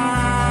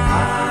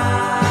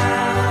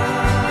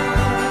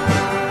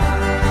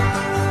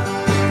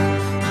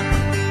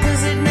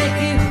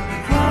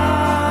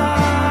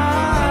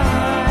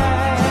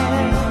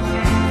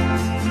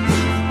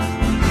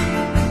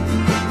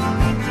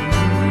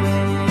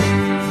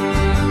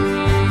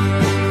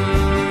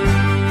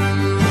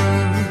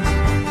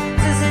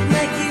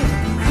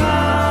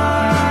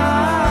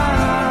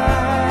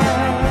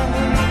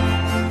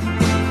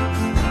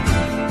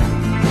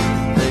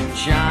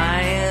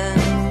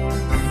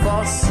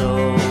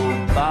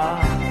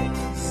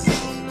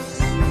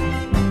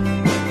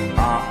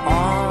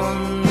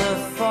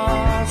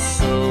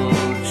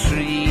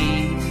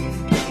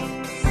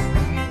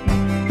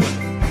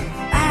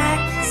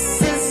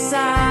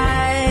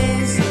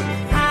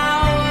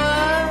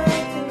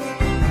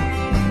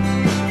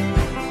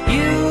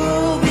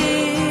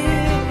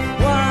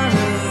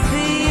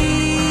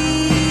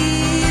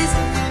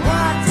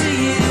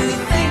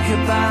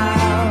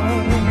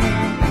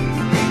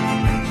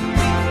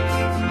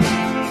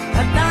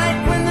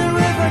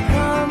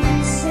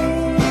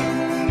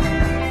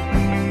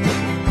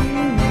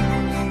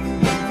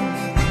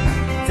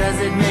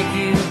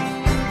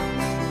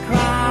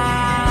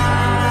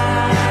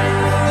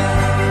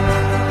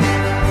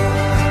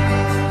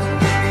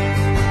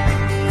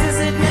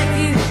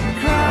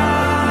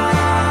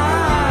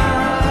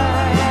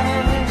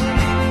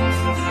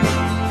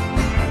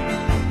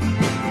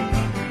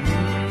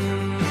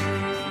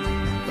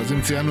 אז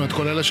אם ציינו את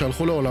כל אלה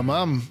שהלכו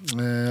לעולמם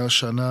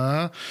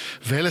השנה,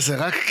 ואלה זה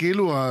רק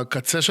כאילו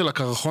הקצה של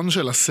הקרחון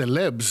של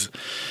הסלבס.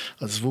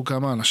 עזבו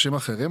כמה אנשים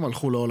אחרים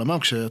הלכו לעולמם,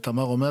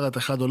 כשתמר אומרת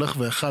אחד הולך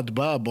ואחד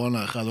בא,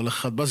 בואנה, אחד הולך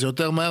ואחד בא, זה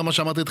יותר מהר מה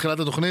שאמרתי תחילת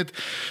התוכנית,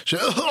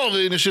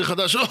 הנה שיר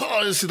חדש,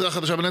 סדרה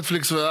חדשה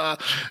בנטפליקס,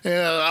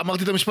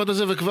 ואמרתי את המשפט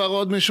הזה וכבר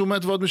עוד מישהו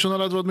מת ועוד מישהו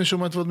נולד ועוד מישהו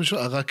מת ועוד מישהו.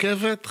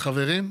 הרכבת,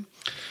 חברים,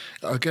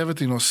 הרכבת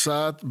היא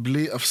נוסעת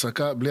בלי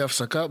הפסקה, בלי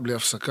הפסקה, בלי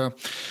הפסקה.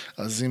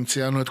 אז אם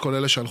ציינו את כל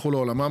אלה שהלכו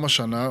לעולמם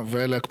השנה,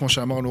 ואלה, כמו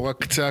שאמרנו, רק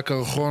קצה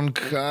הקרחון,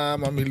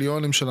 כמה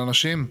מיליונים של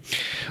אנשים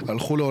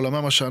הלכו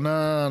לעולמם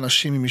השנה,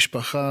 אנשים עם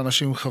משפחה,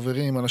 אנשים עם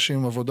חברים, אנשים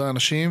עם עבודה,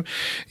 אנשים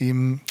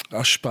עם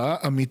השפעה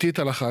אמיתית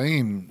על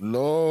החיים,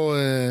 לא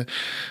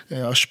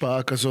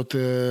השפעה כזאת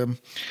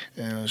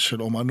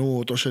של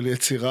אומנות, או של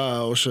יצירה,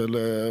 או של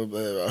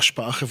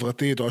השפעה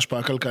חברתית, או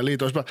השפעה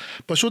כלכלית, או השפעה...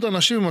 פשוט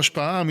אנשים עם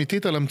השפעה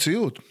אמיתית על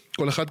המציאות.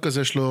 כל אחד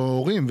כזה יש לו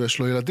הורים, ויש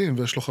לו ילדים,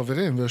 ויש לו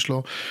חברים, ויש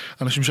לו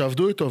אנשים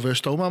שעבדו איתו, ויש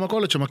את ההוא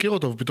מהמכולת שמכיר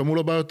אותו, ופתאום הוא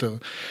לא בא יותר.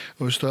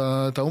 ויש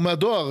את ההוא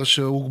מהדואר,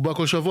 שהוא בא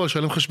כל שבוע,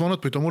 שלם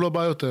חשבונות, פתאום הוא לא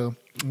בא יותר.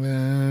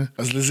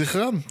 אז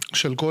לזכרם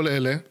של כל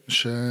אלה,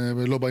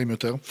 שלא באים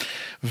יותר,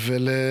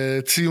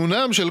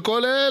 ולציונם של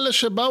כל אלה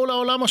שבאו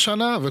לעולם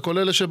השנה, וכל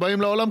אלה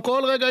שבאים לעולם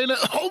כל רגע, הנה,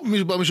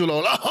 בא מישהו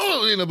לעולם,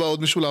 הנה בא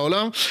עוד מישהו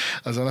לעולם,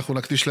 אז אנחנו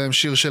נקדיש להם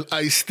שיר של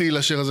אייסטי,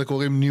 לשיר הזה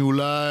קוראים New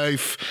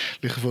Life,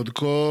 לכבוד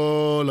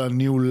כל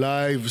ה-New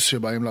Lives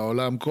שבאים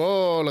לעולם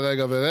כל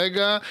רגע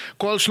ורגע,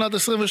 כל שנת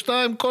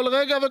 22, כל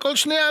רגע וכל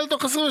שנייה, אל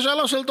תוך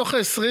 23, אל תוך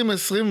 20,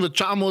 20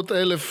 ו-900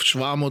 אלף,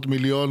 700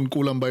 מיליון,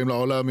 כולם באים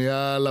לעולם,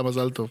 יאללה,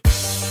 מזל טוב.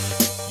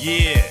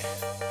 Yeah,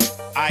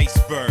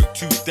 Iceberg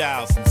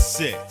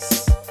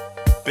 2006.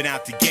 Been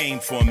out the game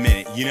for a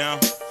minute, you know?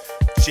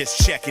 Just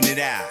checking it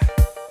out.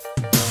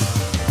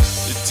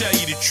 To tell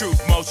you the truth,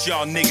 most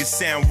y'all niggas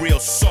sound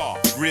real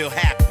soft, real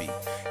happy.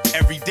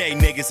 Every day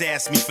niggas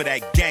ask me for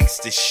that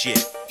gangster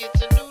shit.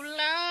 It's a new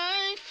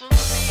life for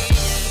me.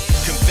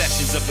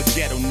 Confessions of a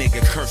ghetto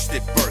nigga cursed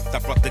at birth. I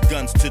brought the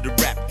guns to the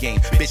rap game,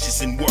 bitches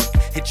and work.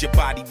 Hit your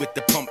body with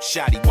the pump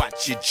shotty, watch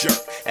you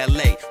jerk.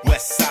 LA,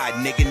 West Side,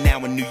 nigga, now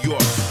in New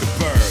York. The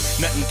bird,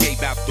 nothing gave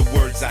out the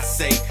words I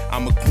say.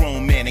 I'm a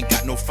grown man, ain't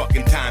got no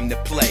fucking time to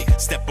play.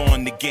 Step on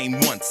the game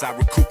once, I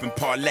recoup and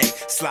parlay.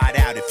 Slide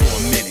out it for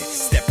a minute,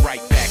 step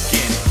right back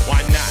in.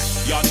 Why not?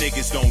 Y'all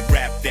niggas don't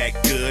rap that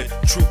good.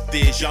 Truth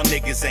is, y'all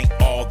niggas ain't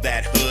all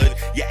that hood.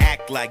 You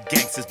act like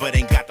gangsters, but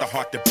ain't got the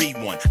heart to be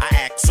one. I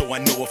act so I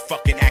know a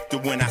fucking actor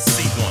when I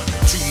see one.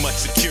 Too much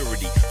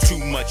security,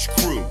 too much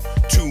crew,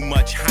 too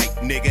much hype,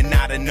 nigga,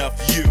 not enough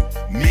you.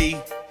 Me,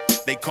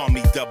 they call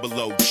me Double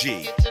OG.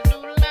 It's a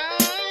new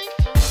life for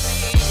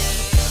me.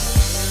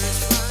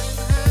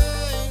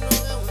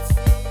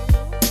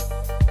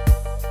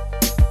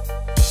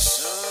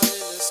 Sun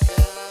in the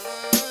sky,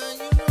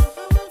 you know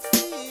how I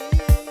feel.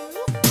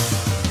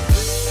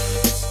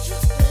 Birds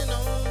drifting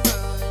on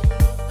by,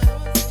 you know how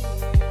I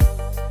feel.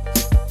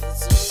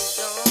 It's a new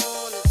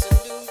dawn, it's a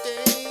new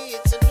day,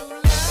 it's a new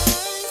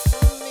life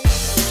for me.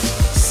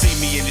 See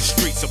me in the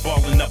streets, I'm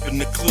ballin' up in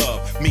the club.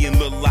 Me and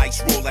Lil Ice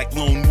roll like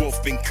Lone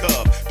Wolf and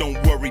Cub. Don't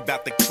worry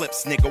about the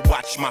clips, nigga,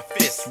 watch my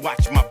fists.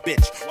 Watch my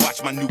bitch, watch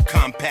my new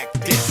compact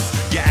disc.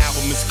 Your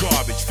album is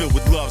garbage, filled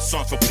with love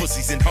songs for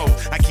pussies and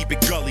hoes. I keep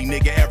it gully,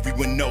 nigga,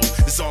 everyone knows.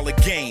 It's all a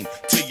game,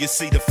 till you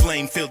see the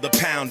flame, feel the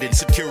pounding.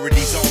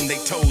 Security's on they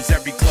toes,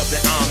 every club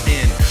that I'm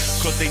in.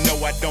 Cause they know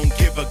I don't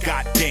give a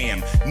goddamn.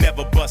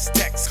 Never bust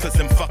texts, cause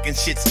them fucking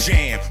shits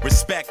jam.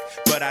 Respect,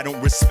 but I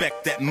don't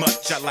respect that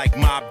much. I like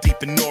Mobb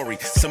Deep and Nori,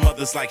 some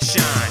others like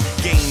Shine.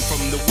 Game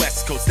from the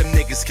West Coast, them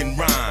niggas can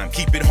rhyme.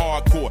 Keep it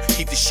hardcore,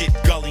 keep the shit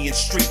gully and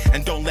street.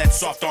 And don't let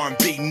soft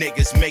R&B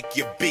niggas make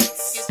your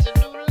beats. It's a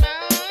new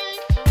life for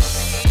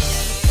me.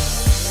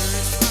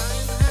 Birds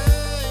flying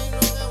high,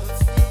 you know how I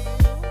feel.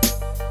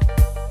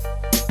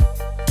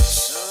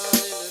 Sun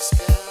in the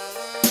sky,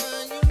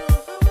 you know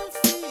how I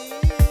feel.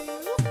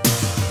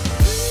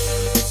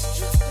 Birds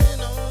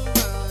drifting on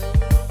by, you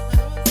know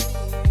how I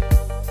feel.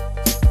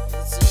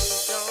 It's a new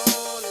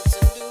dawn, it's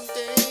a new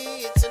day,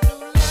 it's a new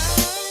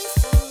life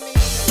for me.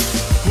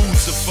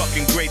 Who's the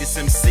fucking greatest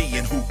MC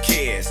and who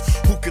cares?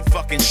 Who could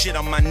fucking shit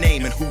on my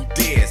name and who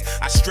dares?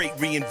 I straight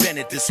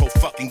reinvented this whole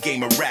fucking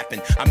game of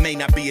rapping. I may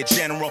not be a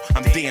general,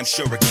 I'm damn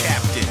sure a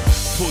captain.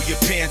 Pull your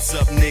pants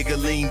up, nigga,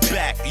 lean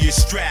back. You're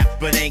strapped,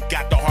 but ain't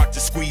got the heart to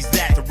squeeze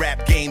that. The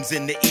rap game's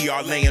in the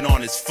ER laying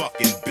on his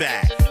fucking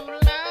back. It's a new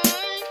life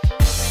for me.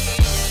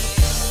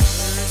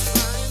 Birds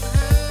flying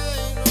high,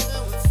 you know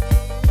how I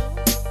feel.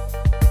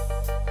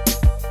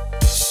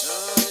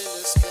 Sun in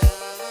the sky,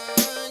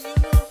 you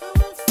know how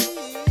I feel.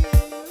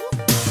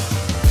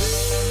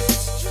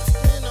 Birds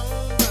drifting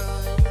on by,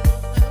 you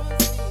know how I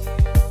feel.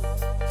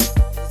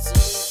 It's a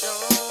new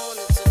dawn,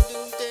 it's a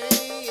new day,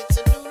 it's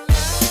a new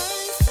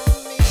life for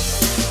me.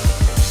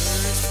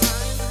 Birds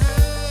flying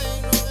high,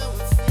 you know how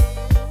I feel.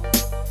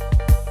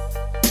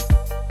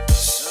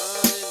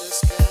 Sun in the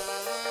sky.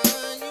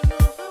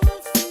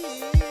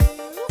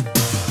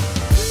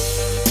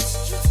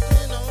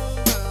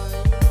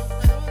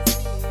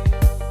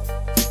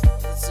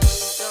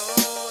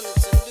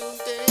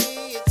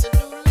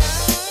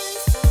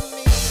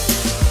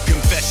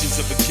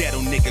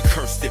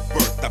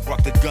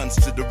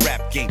 the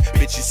rap game,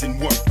 bitches and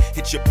work.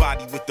 Hit your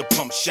body with the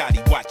pump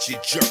shotty, watch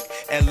it jerk.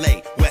 LA,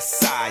 West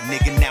Side,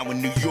 nigga now in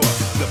New York.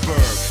 The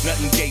Burgh,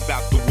 nothing gave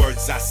out the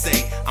words I say.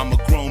 I'm a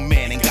grown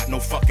man, ain't got no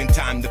fucking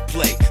time to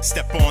play.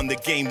 Step on the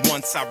game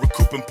once, I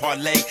recoup and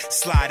parlay.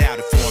 Slide out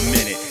it for a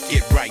minute,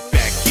 get right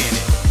back in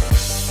it.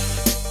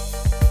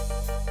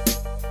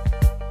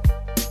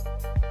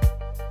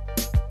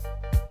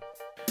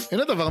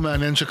 הנה דבר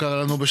מעניין שקרה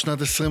לנו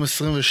בשנת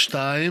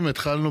 2022,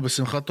 התחלנו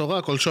בשמחת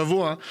תורה כל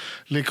שבוע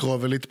לקרוא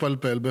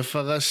ולהתפלפל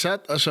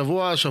בפרשת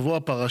השבוע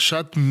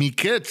פרשת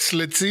מקץ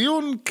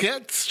לציון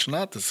קץ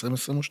שנת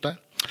 2022.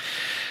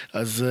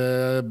 אז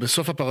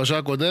בסוף הפרשה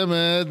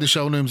הקודמת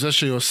נשארנו עם זה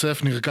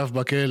שיוסף נרכב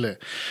בכלא.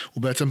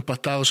 הוא בעצם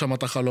פתר שם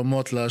את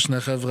החלומות לשני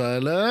חבר'ה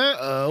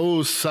האלה.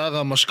 הוא שר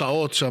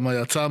המשקעות שם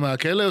יצא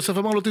מהכלא. יוסף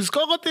אמר לו,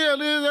 תזכור אותי,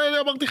 אני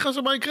אמרתי לך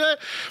שמה יקרה.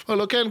 אמר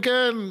לו, כן,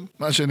 כן.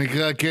 מה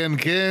שנקרא, כן,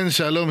 כן,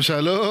 שלום,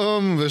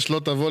 שלום,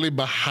 ושלא תבוא לי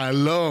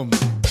בחלום.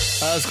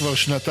 אז כבר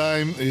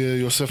שנתיים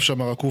יוסף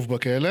שם רקוב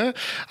בכלא,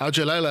 עד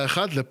שלילה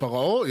אחד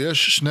לפרעה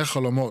יש שני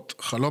חלומות.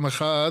 חלום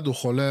אחד הוא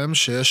חולם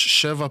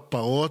שיש 7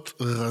 פרות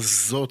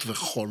רזות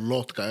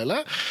וחולות כאלה,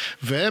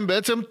 והן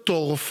בעצם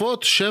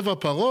טורפות 7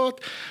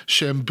 פרות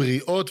שהן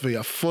בריאות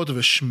ויפות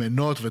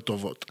ושמנות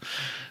וטובות.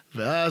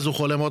 ואז הוא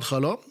חולם עוד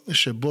חלום,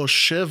 שבו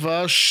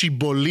 7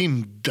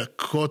 שיבולים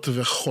דקות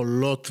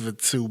וחולות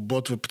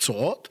וצהובות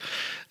ופצועות,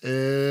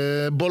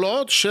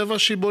 בולעות 7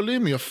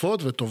 שיבולים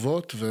יפות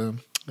וטובות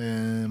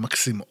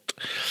מקסימות.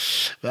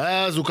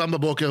 ואז הוא קם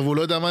בבוקר והוא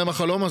לא יודע מה עם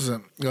החלום הזה,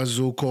 אז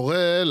הוא קורא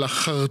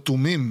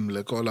לחרטומים,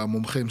 לכל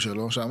המומחים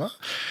שלו שם,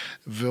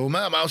 והוא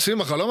אומר מה עושים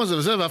עם החלום הזה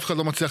וזה, ואף אחד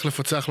לא מצליח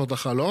לפצח לו את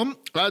החלום,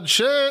 עד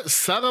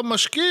ששר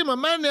המשקים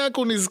המניאק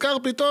הוא נזכר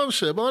פתאום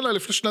שבואנה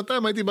לפני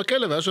שנתיים הייתי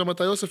בכלא והיה שם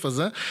את היוסף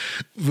הזה,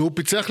 והוא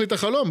פיצח לי את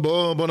החלום,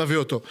 בוא נביא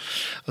אותו.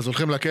 אז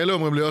הולכים לכלא,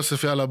 אומרים לי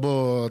יוסף יאללה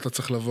בוא, אתה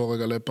צריך לבוא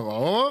רגע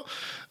לפרעה.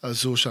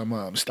 אז הוא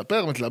שם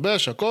מסתפר,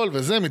 מתלבש, הכל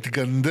וזה,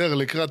 מתגנדר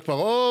לקראת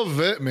פרעה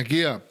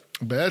ומגיע.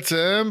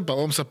 בעצם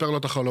פרעה מספר לו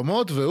את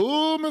החלומות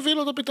והוא מביא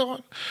לו את הפתרון.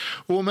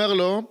 הוא אומר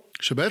לו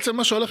שבעצם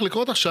מה שהולך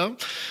לקרות עכשיו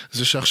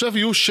זה שעכשיו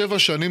יהיו 7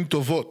 שנים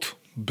טובות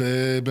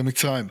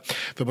במצרים,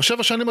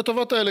 ובשבע שנים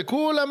הטובות האלה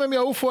כולם הם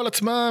יעופו על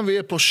עצמם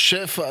ויהיה פה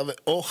שפע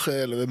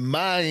ואוכל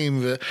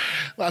ומים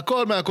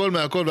והכל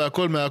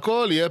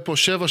מהכל יהיה פה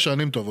 7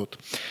 שנים טובות.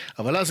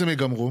 אבל אז הם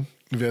ייגמרו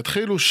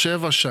ויתחילו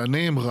 7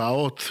 שנים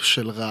רעות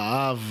של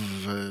רעב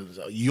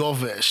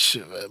ויובש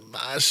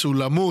ומשהו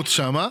למות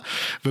שמה,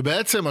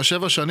 ובעצם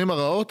 7 שנים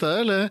הרעות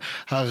האלה,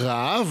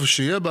 הרעב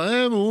שיהיה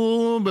בהם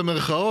הוא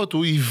במרכאות,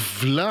 הוא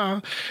יבלע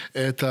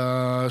את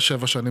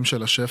 7 שנים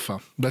של השפע.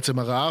 בעצם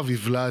הרעב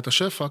יבלע את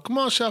השפע,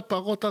 כמו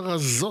שהפרות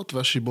הרזות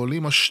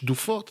והשיבולים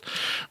השדופות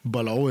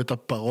בלעו את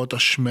הפרות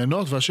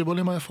השמנות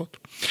והשיבולים היפות.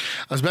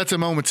 אז בעצם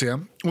מה הוא מציע?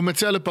 הוא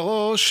מציע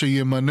לפרעה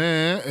שימנה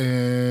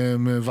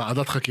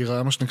ועדת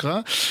חקירה, מה שנקרא,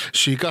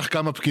 שיקח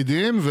כמה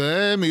פקידים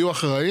והם יהיו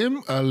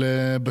אחראים על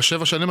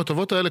ב7 שנים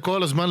הטובות האלה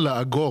כל הזמן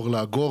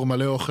לאגור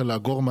מלא אוכל,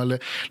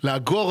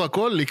 לאגור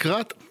הכל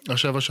לקראת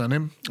 7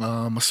 שנים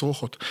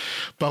המסרוכות.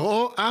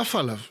 פרעה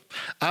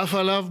אף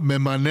עליו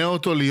ממנה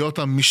אותו להיות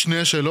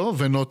המשנה שלו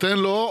ונותן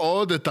לו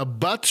עוד את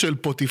הבת של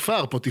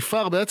פוטיפר.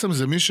 פוטיפר בעצם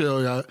זה מי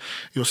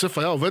שיוסף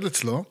היה עובד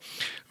אצלו,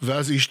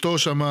 ואז אשתו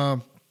שמה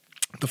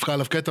דפקה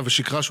עליו קטע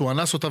ושיקרה שהוא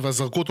אנס אותה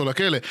וזרקו אותו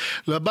לכלא.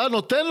 לבא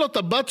נותן לו את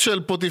הבת של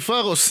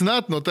פוטיפר,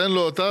 אסנת נותן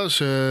לו אותה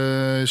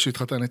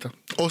שהתחתן איתה.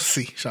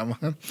 אוסי שם.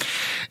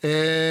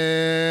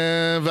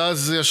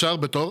 ואז ישר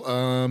בתור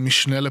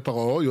המשנה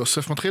לפרעה,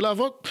 יוסף מתחיל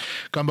לעבוד.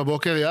 קם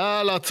בבוקר,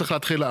 יאללה, צריך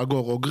להתחיל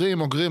לאגור.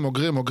 אוגרים,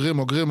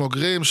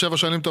 7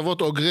 שנים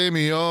טובות, אוגרים,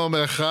 יום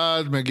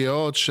אחד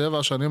מגיעות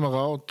 7 שנים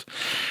הרעות.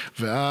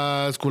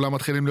 ואז כולם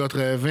מתחילים להיות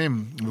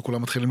רעבים,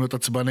 וכולם מתחילים להיות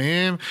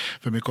עצבניים,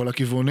 ומכל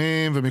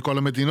הכיוונים, ומכל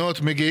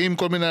המדינות, מגיעים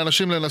כל מיני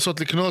אנשים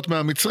לנסות לקנות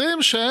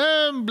מהמצרים,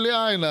 שהם בלי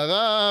עין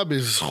הרע,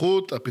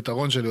 בזכות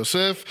הפתרון של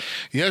יוסף,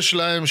 יש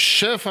להם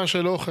שפע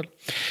של אוכל.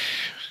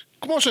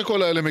 כמו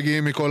שכל האלה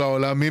מגיעים מכל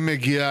העולם, מי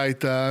מגיע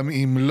איתם?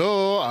 אם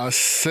לא,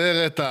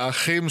 10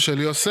 האחים של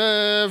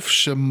יוסף,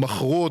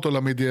 שמכרו אותו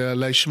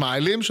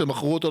לישמעאלים,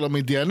 שמכרו אותו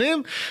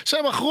למדיינים,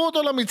 שמכרו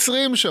אותו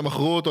למצרים,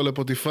 שמכרו אותו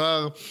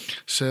לפוטיפר,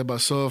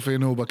 שבסוף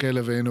הנה הוא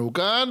בכלא והנה הוא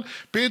כאן,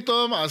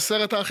 פתאום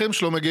 10 האחים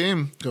שלו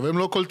מגיעים, והם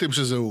לא קולטים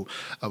שזה הוא,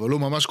 אבל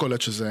הוא ממש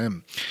קולט שזה הם.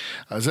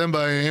 אז הם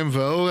באים,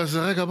 והוא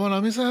איזה רגע בוא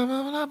נעמי זה,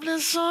 בלי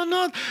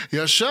זונות.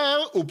 ישר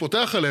הוא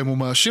פותח עליהם, הוא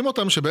מאשים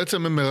אותם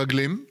שבעצם הם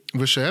מרגלים,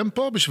 ושהם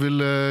פה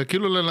בשביל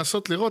כאילו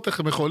לנסות לראות איך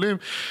הם יכולים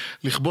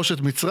לכבוש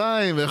את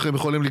מצרים ואיך הם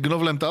יכולים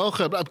לגנוב להם את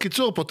האוכל.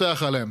 בקיצור,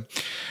 פותח עליהם.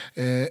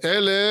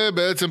 אלה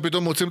בעצם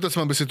פתאום מוצאים את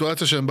עצמם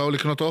בסיטואציה שהם באו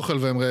לקנות אוכל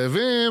והם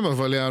רעבים,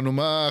 אבל יענו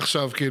מה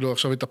עכשיו, כאילו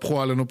עכשיו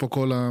התהפכו עלינו פה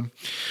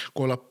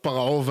כל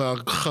הפרעה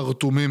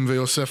והחרטומים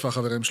ויוסף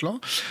והחברים שלו.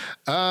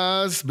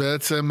 אז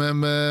בעצם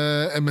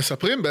הם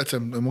מספרים בעצם,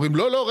 הם אומרים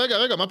לא,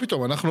 רגע, מה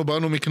פתאום, אנחנו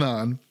באנו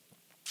מכנען.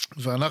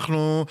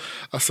 ואנחנו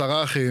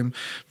 10 אחים,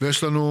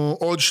 ויש לנו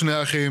עוד 2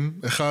 אחים,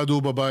 אחד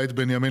הוא בבית,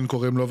 בנימין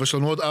קוראים לו, ויש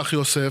לנו עוד אח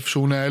יוסף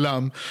שהוא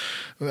נעלם,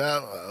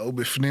 והוא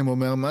בפנים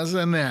אומר, מה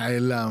זה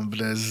נעלם,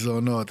 בני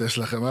זונות, יש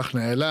לכם אח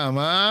נעלם,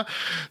 אה?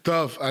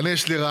 טוב,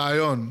 יש לי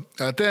רעיון,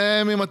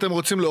 אם אתם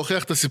רוצים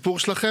להוכיח את הסיפור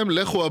שלכם,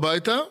 לכו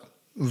הביתה,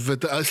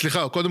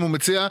 סליחה, קודם הוא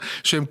מציע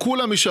שהם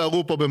כולם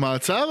יישארו פה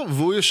במעצר,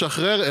 והוא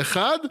ישחרר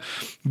אחד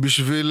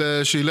בשביל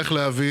שילך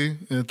להביא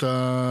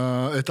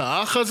את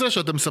האח הזה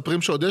שאתם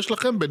מספרים שעוד יש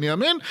לכם,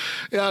 בנימין,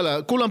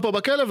 יאללה, כולם פה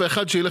בכלא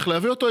ואחד שילך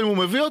להביא אותו, אם הוא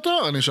מביא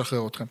אותו, אני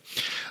אשחרר אתכם.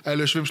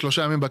 האלה יושבים 3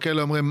 ימים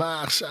בכלא, אומרים,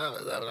 מה עכשיו,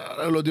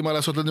 לא יודעים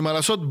מה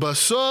לעשות,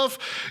 בסוף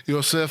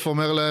יוסף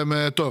אומר להם,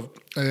 טוב,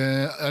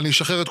 אני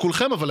אשחרר את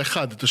כולכם, אבל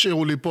אחד,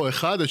 תשאירו לי פה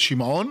אחד, את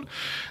שמעון,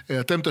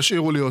 אתם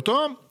תשאירו לי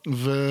אותו,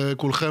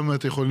 וכולכם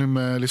יכולים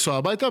לנסוע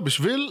הביתה,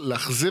 בשביל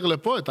להחזיר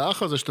לפה את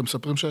האח הזה שאתם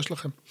מספרים שיש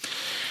לכם.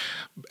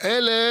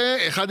 אלה,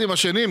 אחד עם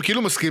השני, הם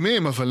כאילו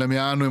מסכימים, אבל הם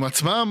יענו עם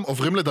עצמם,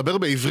 עוברים לדבר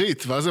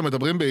בעברית, ואז הם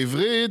מדברים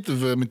בעברית,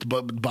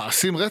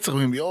 ומתבאסים רצח,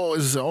 ואומרים,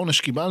 איזה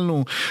עונש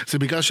קיבלנו, זה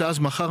בגלל שאז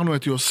מכרנו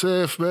את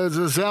יוסף,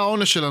 זה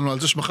העונש שלנו, על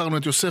זה שמכרנו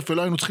את יוסף,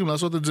 ולא היינו צריכים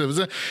לעשות את זה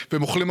וזה,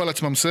 והם אוכלים על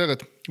עצמם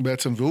סרט,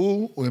 בעצם,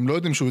 הם לא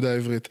יודעים שהוא יודע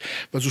עברית,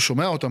 ואז הוא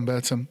שומע אותם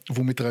בעצם,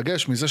 והוא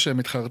מתרגש מזה שהם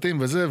מתחרטים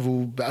וזה,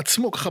 והוא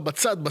בעצמו ככה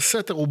בצד,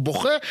 בסתר, הוא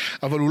בוכה,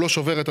 אבל הוא לא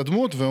שובר את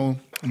הדמות, והוא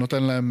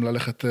נותן להם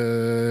ללכת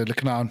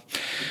לכנען,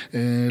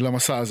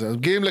 למסע הזה. אז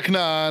מגיעים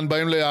לכנען,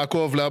 באים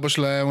ליעקב, לאבא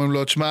שלהם, אומרים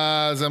לו,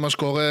 תשמע, זה מה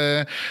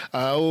שקורה,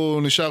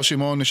 הוא נשאר,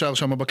 שמעון נשאר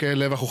שם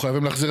בכלא, ואנחנו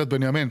חייבים להחזיר את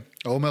בנימין.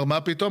 הוא אומר,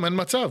 מה פתאום? אין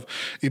מצב.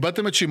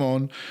 איבדתם את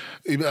שמעון,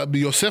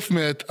 יוסף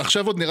מת,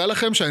 עכשיו עוד נראה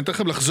לכם שאני אתן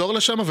לכם לחזור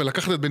לשם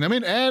ולקחת את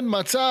בנימין? אין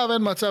מצב,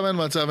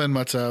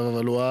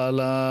 אבל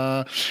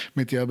וואלה,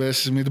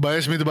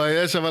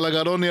 מתבייש, אבל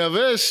הגרון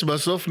יבש,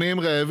 בסוף נהיים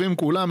רעבים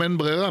כולם, אין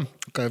ברירה,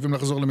 חייבים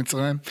לחזור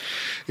למצרים.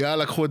 יאללה,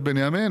 לקחו את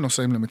בנימין,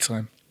 נוסעים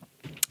למצרים.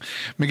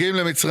 מגיעים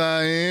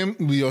למצרים,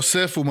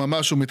 יוסף הוא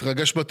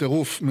מתרגש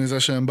בטירוף מזה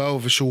שהם באו,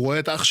 ושהוא רואה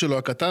את אח שלו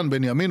הקטן,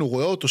 בנימין, הוא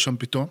רואה אותו שם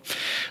פתאום,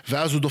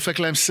 ואז הוא דופק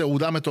להם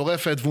סעודה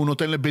מטורפת, והוא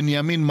נותן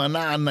לבנימין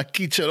מנה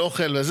ענקית של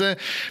אוכל וזה,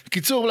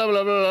 בקיצור, בלה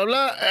בלה בלה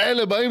בלה,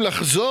 אלה באים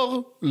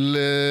לחזור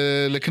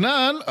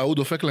לכנען, הוא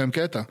דופק להם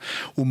קטע,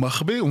 הוא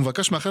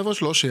מבקש מהחבר'ה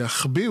שלו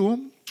שיחביאו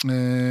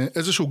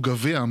איזשהו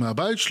גביע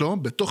מהבית שלו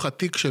בתוך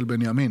התיק של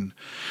בנימין,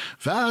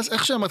 ואז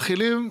איך שהם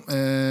מתחילים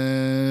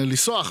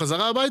לנסוע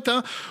חזרה הביתה,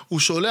 הוא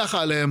שולח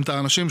עליהם את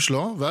האנשים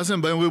שלו, ואז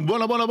הם באים ואומרים,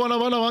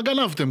 בואנה, מה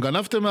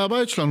גנבתם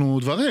מהבית שלנו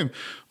דברים?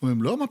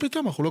 אומרים, לא, מה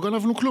פתאום, אנחנו לא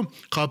גנבנו כלום.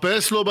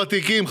 חפש לו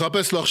בתיקים,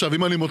 חפש לו עכשיו,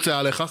 אם אני מוצא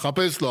עליך,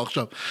 חפש לו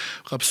עכשיו.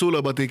 חפשו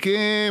לו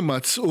בתיקים,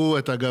 מצאו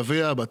את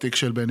הגביע בתיק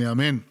של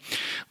בנימין.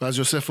 ואז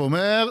יוסף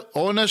אומר,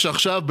 עונש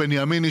עכשיו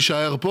בנימין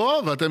יישאר פה,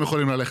 ואתם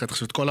יכולים ללכת.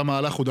 עכשיו, את כל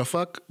המהלך הוא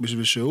דפק,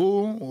 בשביל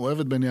שהוא אוהב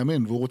את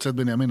בנימין, והוא רוצה את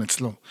בנימין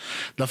אצלו.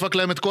 דפק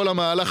להם את כל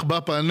המהלך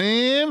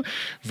בפנים,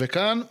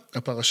 וכאן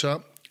הפרשה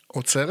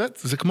עוצרת,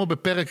 זה כמו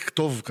בפרק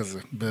טוב כזה,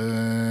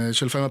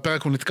 שלפעמים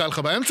הפרק הוא נתקע לך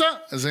באמצע,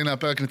 אז הנה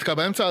הפרק נתקע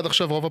באמצע, עד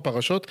עכשיו רוב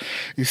הפרשות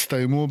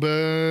הסתיימו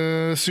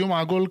בסיום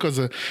העגול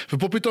כזה,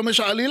 ופה פתאום יש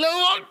עלילה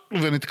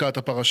ונתקע את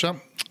הפרשה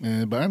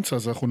באמצע,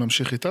 אז אנחנו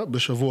נמשיך איתה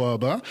בשבוע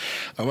הבא,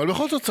 אבל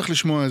בכל זאת צריך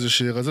לשמוע איזה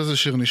שיר, אז איזה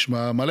שיר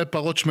נשמע, מלא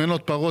פרות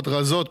שמנות, פרות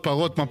רזות,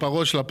 פרות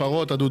מפרות של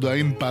הפרות,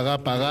 הדודאים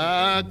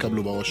פרה,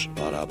 קבלו בראש.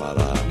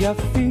 פרה,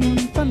 יפים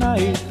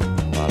פנייך,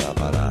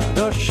 פרה,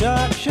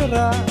 דושה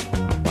כשרה,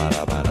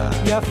 פרה,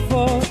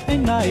 יפות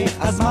עינייך,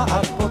 אז מה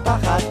את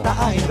פותחת את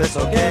העין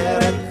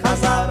וסוגרת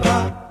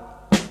חזרה?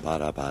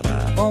 פרה,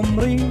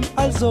 אומרים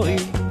על זוהי,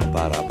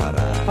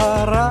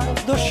 פרה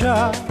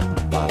דושה,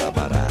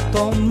 פרה,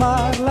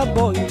 תאמר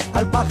לבואי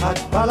על פחד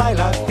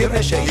בלילה,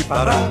 תראה שהיא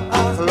פרה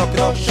אך לא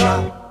קדושה.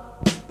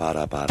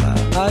 פרה,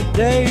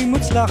 הדי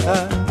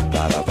מוצלחת,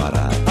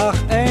 פרה,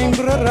 אך אין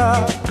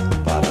ברירה,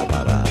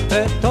 פרה,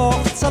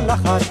 בתוך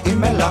צלחת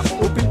עם מלח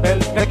ופלפל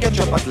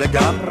וקטשופ את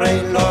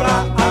לגמרי לא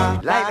רעה.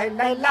 לי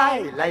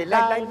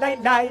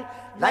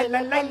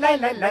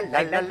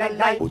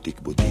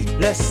בוטיק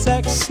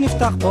לסקס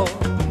נפתח פה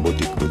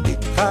בוטיק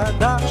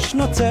חדש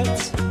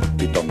נוצץ,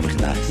 פתאום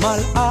נכנס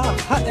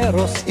מלאך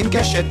הארוס עם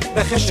קשת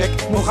וחשק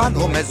מוכן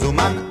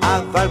ומזומן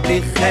אבל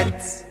בלי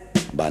חץ.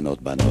 בנות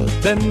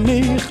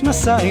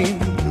במכנסיים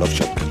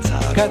לובשות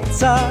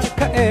קצר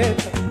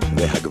כעת,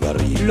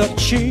 והגברים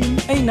לוטשים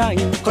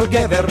עיניים, כל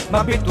גבר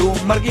מביט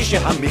ומרגיש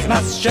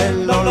שהמכנס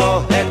שלו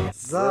לוהט.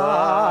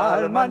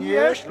 זלמן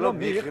יש לו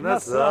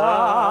מכנסיים,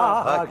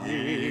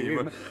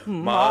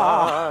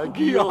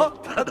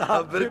 מגיעות עד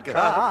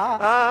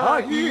הברכיים,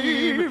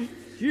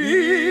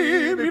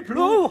 אם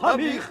יפלו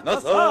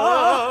המכנסיים,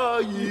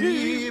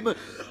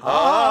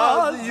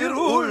 אז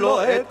יראו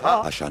לו את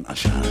העשן.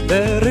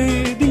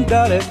 ברידים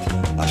דלת,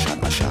 עשן,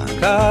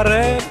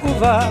 קרב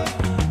ובא,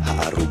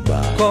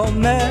 הערובה כה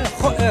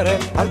מכוערת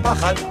על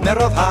פחד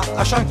מרוב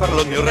העשן כבר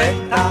לא נראה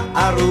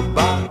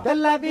הערובה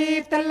תל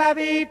אביב, תל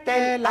אביב,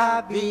 תל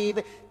אביב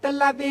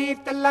תל אביב,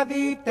 תל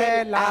אביב,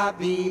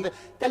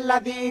 תל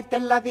אביב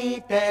תל אביב,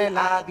 תל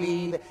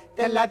אביב,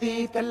 תל אביב תל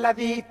אביב, תל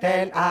אביב,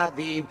 תל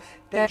אביב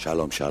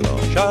שלום שלום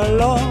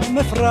שלום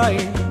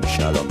אפרים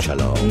שלום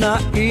שלום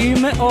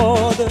נעים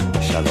מאוד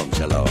שלום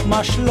שלום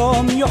מה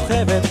שלום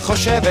יוכבת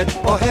חושבת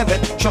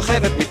אוהבת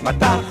שוכבת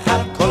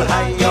מתמתחת כל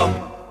היום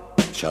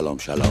שלום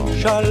שלום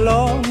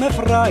שלום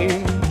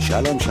אפרים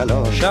שלום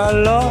שלום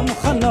שלום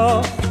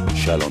חנוך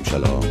שלום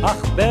שלום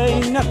אך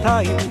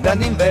בינתיים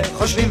דנים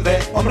וחושבים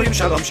ואומרים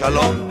שלום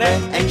שלום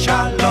ואין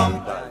שלום.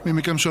 מי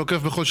מכם שעוקב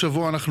בכל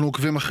שבוע אנחנו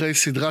עוקבים אחרי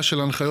סדרה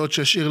של הנחיות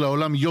שהשאיר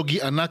לעולם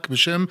יוגי ענק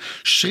בשם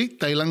שרי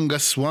טיילנגה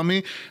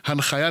סוואמי,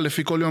 הנחיה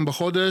לפי כל יום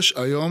בחודש,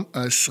 היום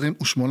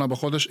ה-28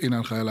 בחודש, הנה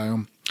הנחיה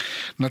להיום.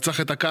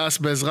 נצח את הכעס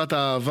בעזרת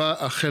האהבה,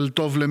 אכל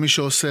טוב למי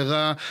שעושה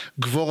רע,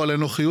 גבור על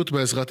אנוכיות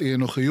בעזרת אי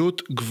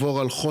אנוכיות,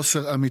 גבור על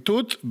חוסר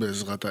אמיתות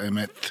בעזרת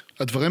האמת.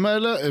 הדברים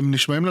האלה הם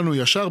נשמעים לנו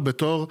ישר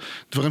בתור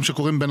דברים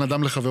שקורים בין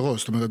אדם לחברו,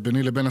 זאת אומרת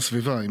ביני לבין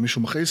הסביבה. אם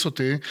מישהו מכעיס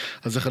אותי,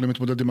 אז איך אני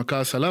מתמודד עם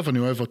הכעס עליו, אני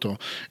אוהב אותו.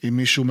 אם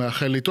מישהו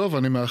מאחל לי טוב,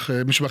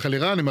 מישהו מאחל לי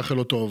רע, אני מאחל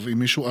לו טוב. אם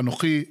מישהו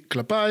אנוכי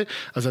כלפיי,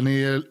 אז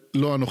אני אהיה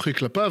לא אנוכי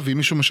כלפיו, ואם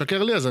מישהו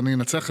משקר לי, אז אני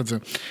אנצח את זה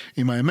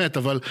עם האמת.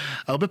 אבל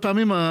הרבה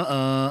פעמים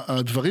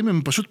הדברים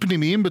הם פשוט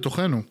פנימיים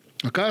בתוכנו.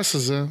 הכעס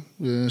הזה,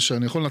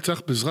 שאני יכול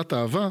לנצח בעזרת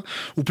האהבה,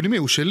 הוא פנימי,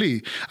 הוא שלי.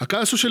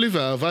 הכעס הוא שלי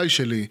והאהבה היא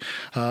שלי.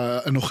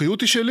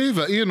 האנוכיות היא שלי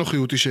והאי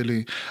אנוכיות היא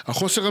שלי.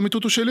 החוסר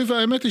אמיתות הוא שלי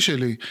והאמת היא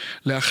שלי.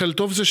 לאחל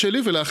טוב זה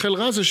שלי ולאחל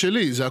רע זה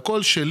שלי. זה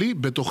הכל שלי,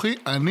 בתוכי.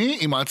 אני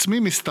עם עצמי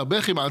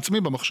מסתבך עם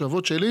עצמי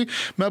במחשבות שלי,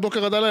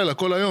 מהבוקר עד הלילה,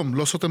 כל היום.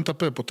 לא סותם את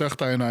הפה, פותח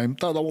את העיניים,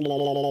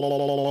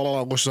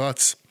 ראש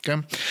רץ. כן?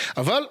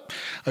 אבל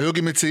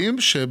היוגים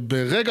מציעים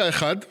שברגע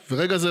אחד,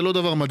 ורגע זה לא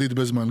דבר מדיד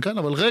בזמן, כן?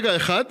 אבל רגע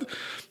אחד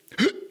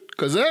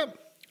כזה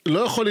לא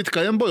יכול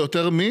להתקיים בו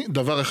יותר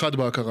מדבר אחד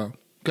בהכרה.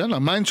 כן,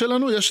 המיינד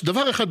שלנו יש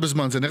דבר אחד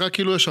בזמן, זה נראה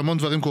כאילו יש המון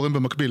דברים קורים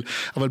במקביל,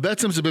 אבל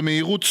בעצם זה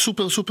במהירות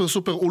סופר סופר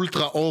סופר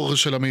אולטרה אור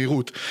של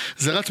המהירות.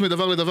 זה רץ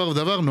מדבר לדבר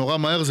ודבר, נורא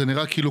מהר, זה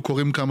נראה כאילו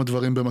קורים כמה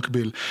דברים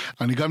במקביל.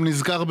 אני גם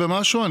נזכר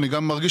במשהו, אני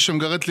גם מרגיש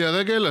שמגרת לי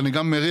הרגל, אני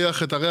גם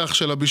מריח את הריח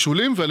של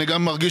הבישולים, ואני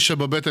גם מרגיש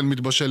שבבטן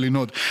מתבשל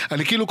לנוד.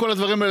 אני כאילו כל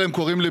הדברים האלה הם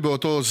קורים לי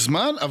באותו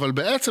זמן, אבל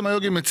בעצם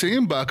היוגים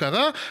מציעים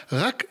בהכרה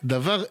רק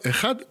דבר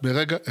אחד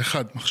ברגע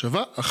אחד.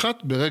 מחשבה אחת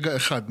ברגע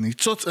אחד.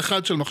 ניצוץ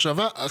אחד של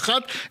מחשבה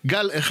אחת,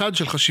 גל אחד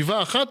של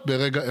חשיבה אחת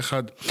ברגע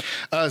אחד.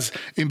 אז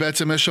אם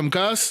בעצם יש שם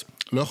כעס,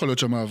 לא יכול להיות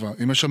שם אהבה.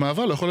 אם יש שם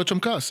אהבה, לא יכול להיות שם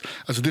כעס.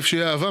 אז עדיף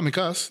שיהיה אהבה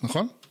מכעס,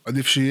 נכון?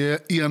 עדיף שיהיה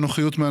אי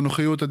אנוכיות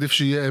מאנוכיות, עדיף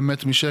שיהיה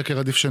אמת משקר,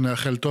 עדיף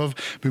שנאכל טוב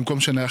במקום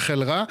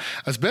שנאכל רע.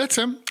 אז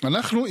בעצם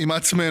אנחנו עם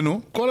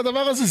עצמנו, כל הדבר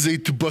הזה זה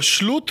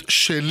התבשלות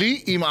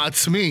שלי עם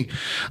עצמי.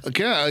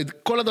 כן?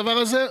 כל הדבר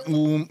הזה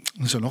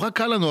זה נורא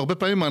קל לנו הרבה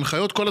פעמים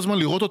מההנחיות כל הזמן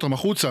לראות אותם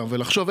החוצה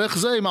ולחשוב איך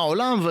זה עם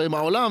העולם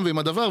ועם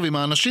הדבר ועם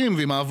האנשים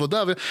ועם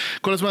העבודה,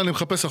 וכל הזמן אני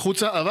מחפש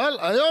החוצה, אבל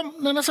היום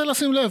ננסה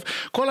לשים לב,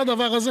 כל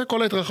הדבר הזה,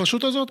 כל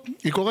ההתרחשות הזאת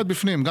היא קורית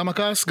בפנים, גם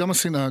הכעס, גם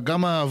השנאה,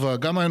 גם האהבה,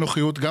 גם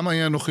האנוכיות, גם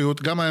האי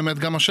אנוכיות, גם האמת,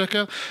 גם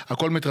השקר,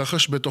 הכל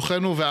מתרחש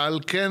בתוכנו, ועל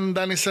כן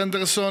דני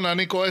סנדרסון,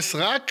 אני כועס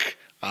רק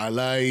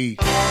עליי.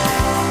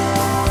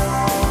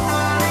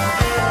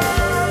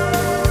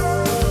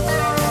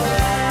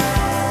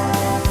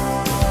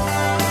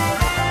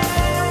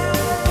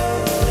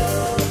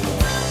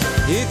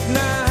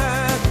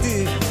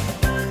 התנהגתי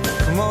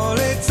כמו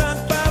ליצן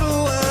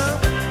פרוע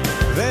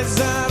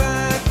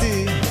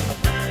וזרקתי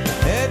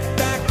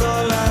את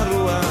הכל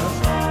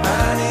הרוח,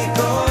 אני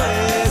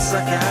כועס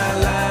רק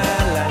עליי.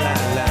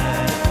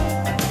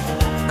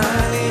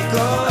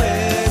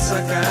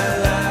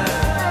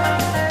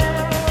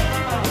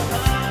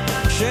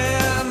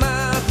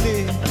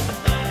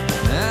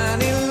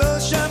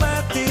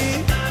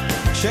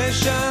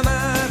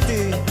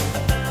 ששמעתי,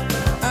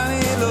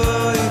 אני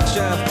לא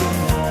הקשבתי,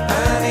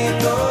 אני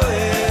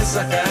כועס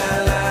רק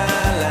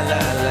עליי, לה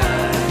לה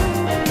לה,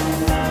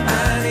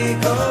 אני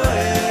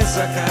כועס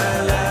רק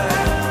עליי,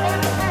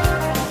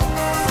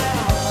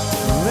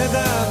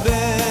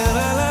 מדבר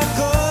על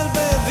הכל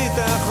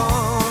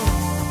בביטחון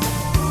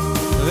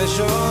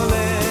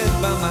ושולט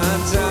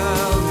במצב,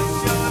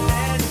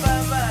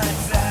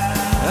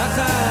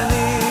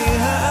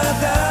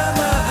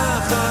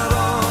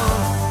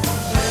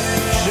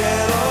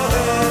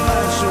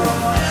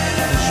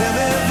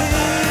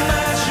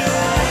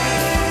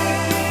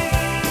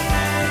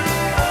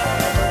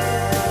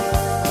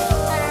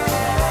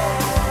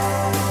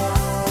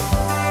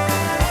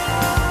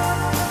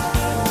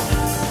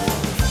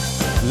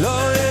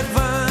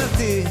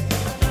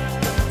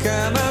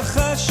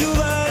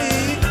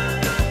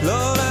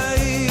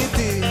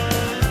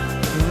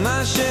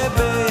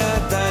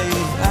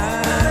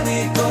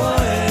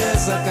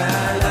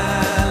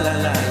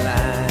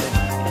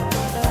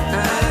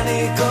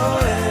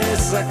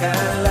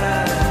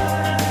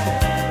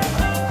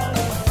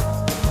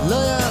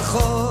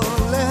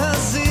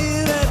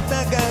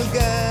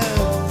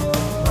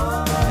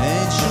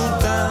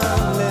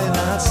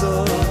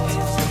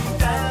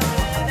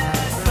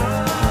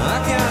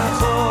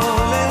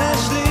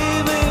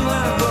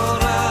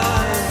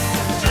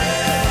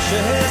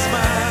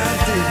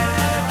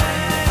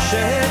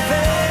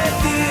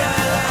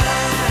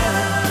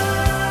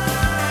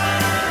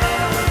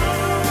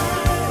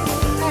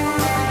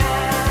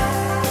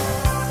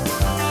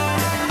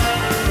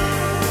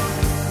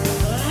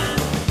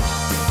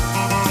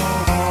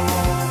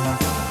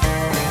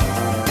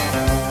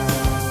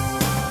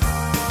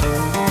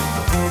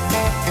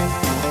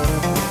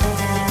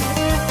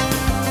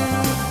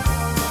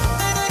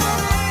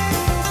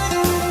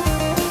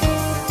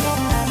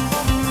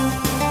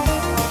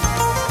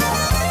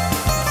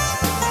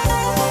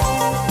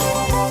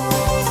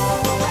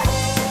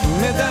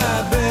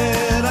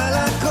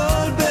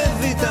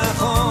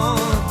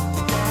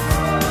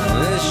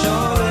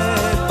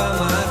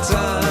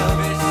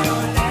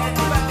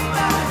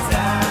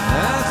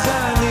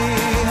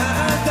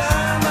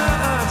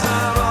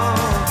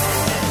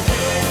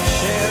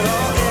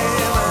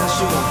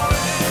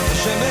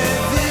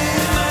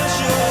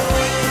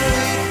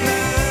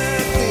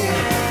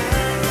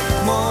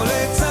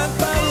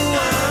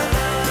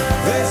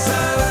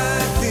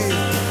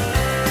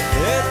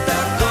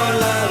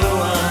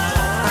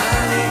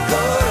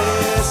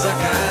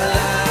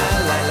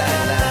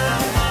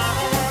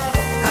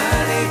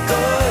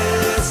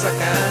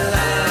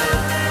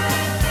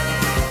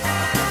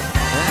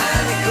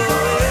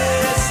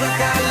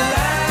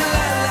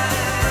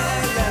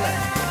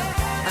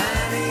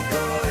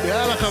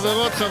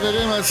 חברות,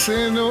 חברים,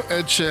 עשינו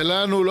את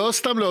שלנו, לא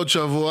סתם לעוד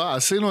שבוע,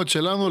 עשינו את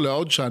שלנו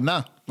לעוד שנה.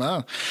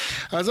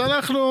 אז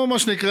אנחנו, מה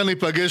שנקרא,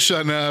 ניפגש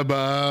שנה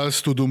הבאה,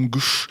 סטודום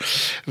גוש.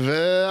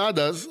 ועד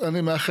אז,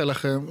 אני מאחל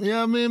לכם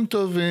ימים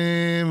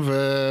טובים,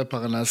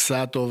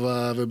 ופרנסה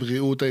טובה,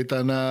 ובריאות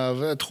איתנה,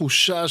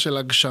 ותחושה של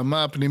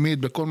הגשמה פנימית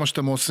בכל מה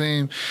שאתם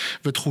עושים,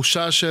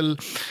 ותחושה של,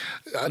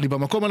 אני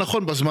במקום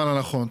הנכון, בזמן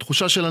הנכון.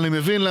 תחושה של אני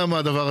מבין למה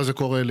הדבר הזה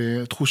קורה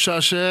לי.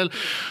 תחושה של,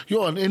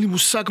 אין לי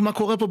מושג מה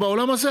קורה פה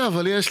בעולם הזה,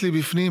 אבל יש לי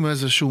בפנים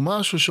איזשהו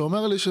משהו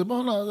שאומר לי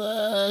שבוא'נה,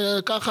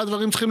 ככה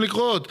הדברים צריכים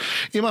לקרות.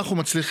 אם אנחנו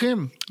מצליחים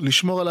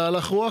לשמור על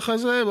ההלך רוח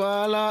הזה,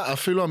 ועלה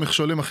אפילו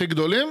המכשולים הכי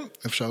גדולים,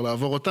 אפשר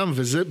לעבור אותם,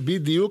 וזה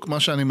בדיוק מה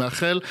שאני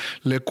מאחל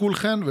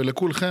לכולכם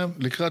ולכולכם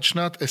לקראת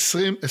שנת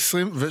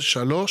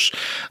 2023.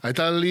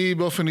 הייתה לי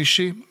באופן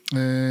אישי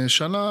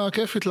שנה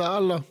כיפית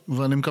לאללה,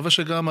 ואני מקווה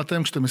שגם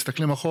אתם, כשאתם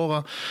מסתכלים אחורה,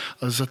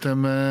 אז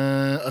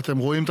אתם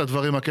רואים את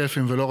הדברים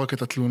הכיפים, ולא רק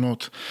את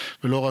התלונות,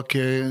 ולא רק,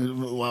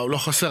 וואו, לא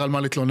חסר על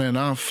מה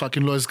להתלונן,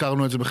 פאקינג לא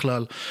הזכרנו את זה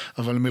בכלל,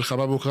 אבל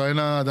מלחמה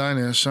באוקראינה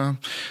עדיין יש,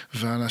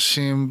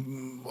 ואנשים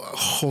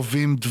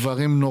חווים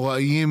דברים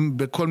נוראיים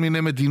בכל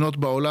מיני מדינות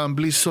בעולם,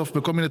 בלי סוף,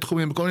 בכל מיני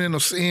תחומים, בכל מיני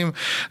נושאים,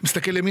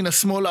 מסתכל ימין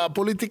השמאל,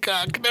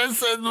 הפוליטיקה,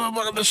 הכנסת,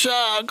 ברדשה,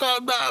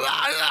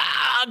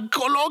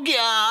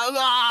 אקולוגיה,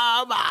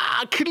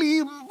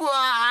 אקלים,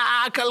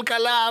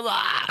 כלכלה,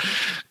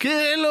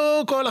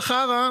 כאילו כל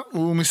החרה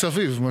הוא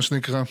מסביב, מה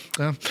שנקרא.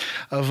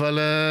 אבל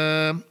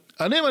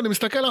אני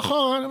מסתכל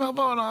אחורה, אני אומר,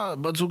 בוא'נה,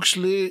 בת זוג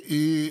שלי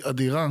היא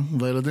אדירה,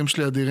 והילדים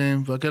שלי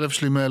אדירים, והכלב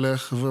שלי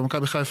מלך,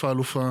 ומכבי חיפה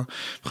אלופה,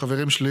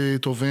 וחברים שלי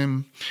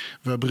טובים,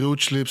 והבריאות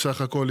שלי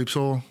בסך הכל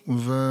ליפסור,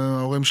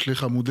 וההורים שלי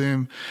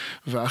חמודים,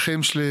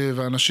 והאחים שלי,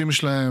 והאנשים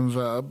שלהם,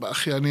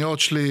 והאחייניות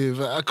שלי,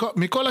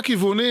 מכל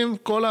הכיוונים,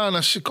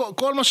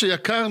 כל מה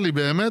שיקר לי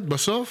באמת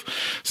בסוף,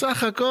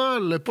 סך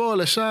הכל, לפה,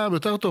 לשם,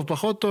 יותר טוב,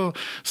 פחות טוב,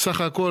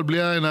 סך הכל,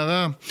 בלי עין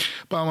הרע.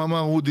 פעם אמר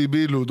רודי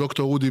בילו,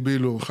 דוקטור רודי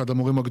בילו, אחד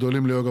המורים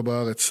הגדולים ליוגה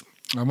בארץ,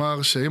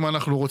 אמר שאם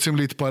אנחנו רוצים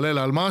להתפלל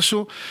על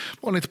משהו,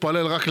 בואו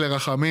נתפלל רק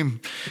לרחמים.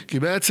 כי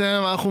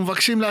בעצם אנחנו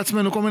מבקשים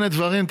לעצמנו כל מיני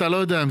דברים, אתה לא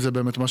יודע אם זה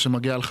באמת מה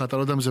שמגיע לך, אתה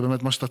לא יודע אם זה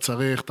באמת מה שאתה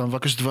צריך, אתה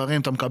מבקש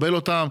דברים, אתה מקבל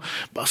אותם,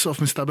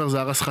 בסוף מסתבר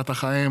זה הרס לך את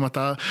החיים,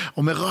 אתה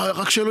אומר,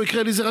 רק שלא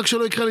יקרה לי זה, רק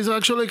שלא יקרה לי זה,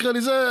 רק שלא יקרה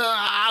לי זה,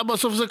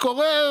 בסוף זה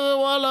קורה,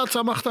 וואלה,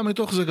 צמחת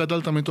מתוך זה,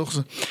 גדלת מתוך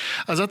זה.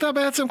 אז אתה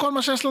בעצם כל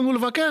מה שיש לנו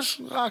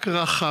לבקש, רק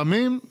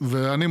רחמים,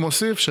 ואני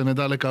מוסיף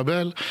שנדע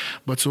לקבל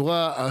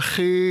בצורה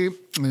הכי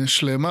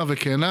שלמה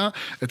וכנה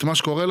את מה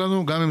שקורה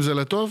לנו, גם אם זה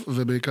לטוב,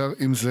 ובעיקר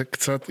אם זה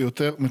קצת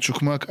יותר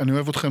מצ'וקמק. אני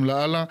אוהב אתכם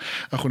לאללה,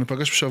 אנחנו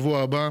ניפגש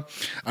בשבוע הבא.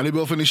 אני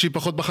באופן אישי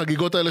פחות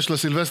בחגיגות האלה של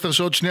הסילבסטר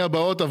שעוד שנייה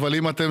באות, אבל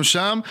אם אתם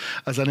שם,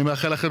 אז אני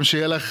מאחל לכם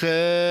שיהיה לכם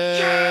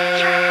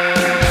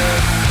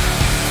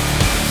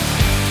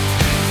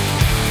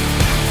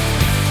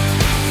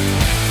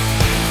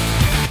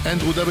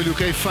אנדרו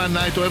WK פאן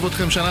נייט, אוהב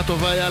אתכם, שנה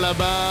טובה, יאללה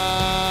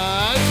ביי.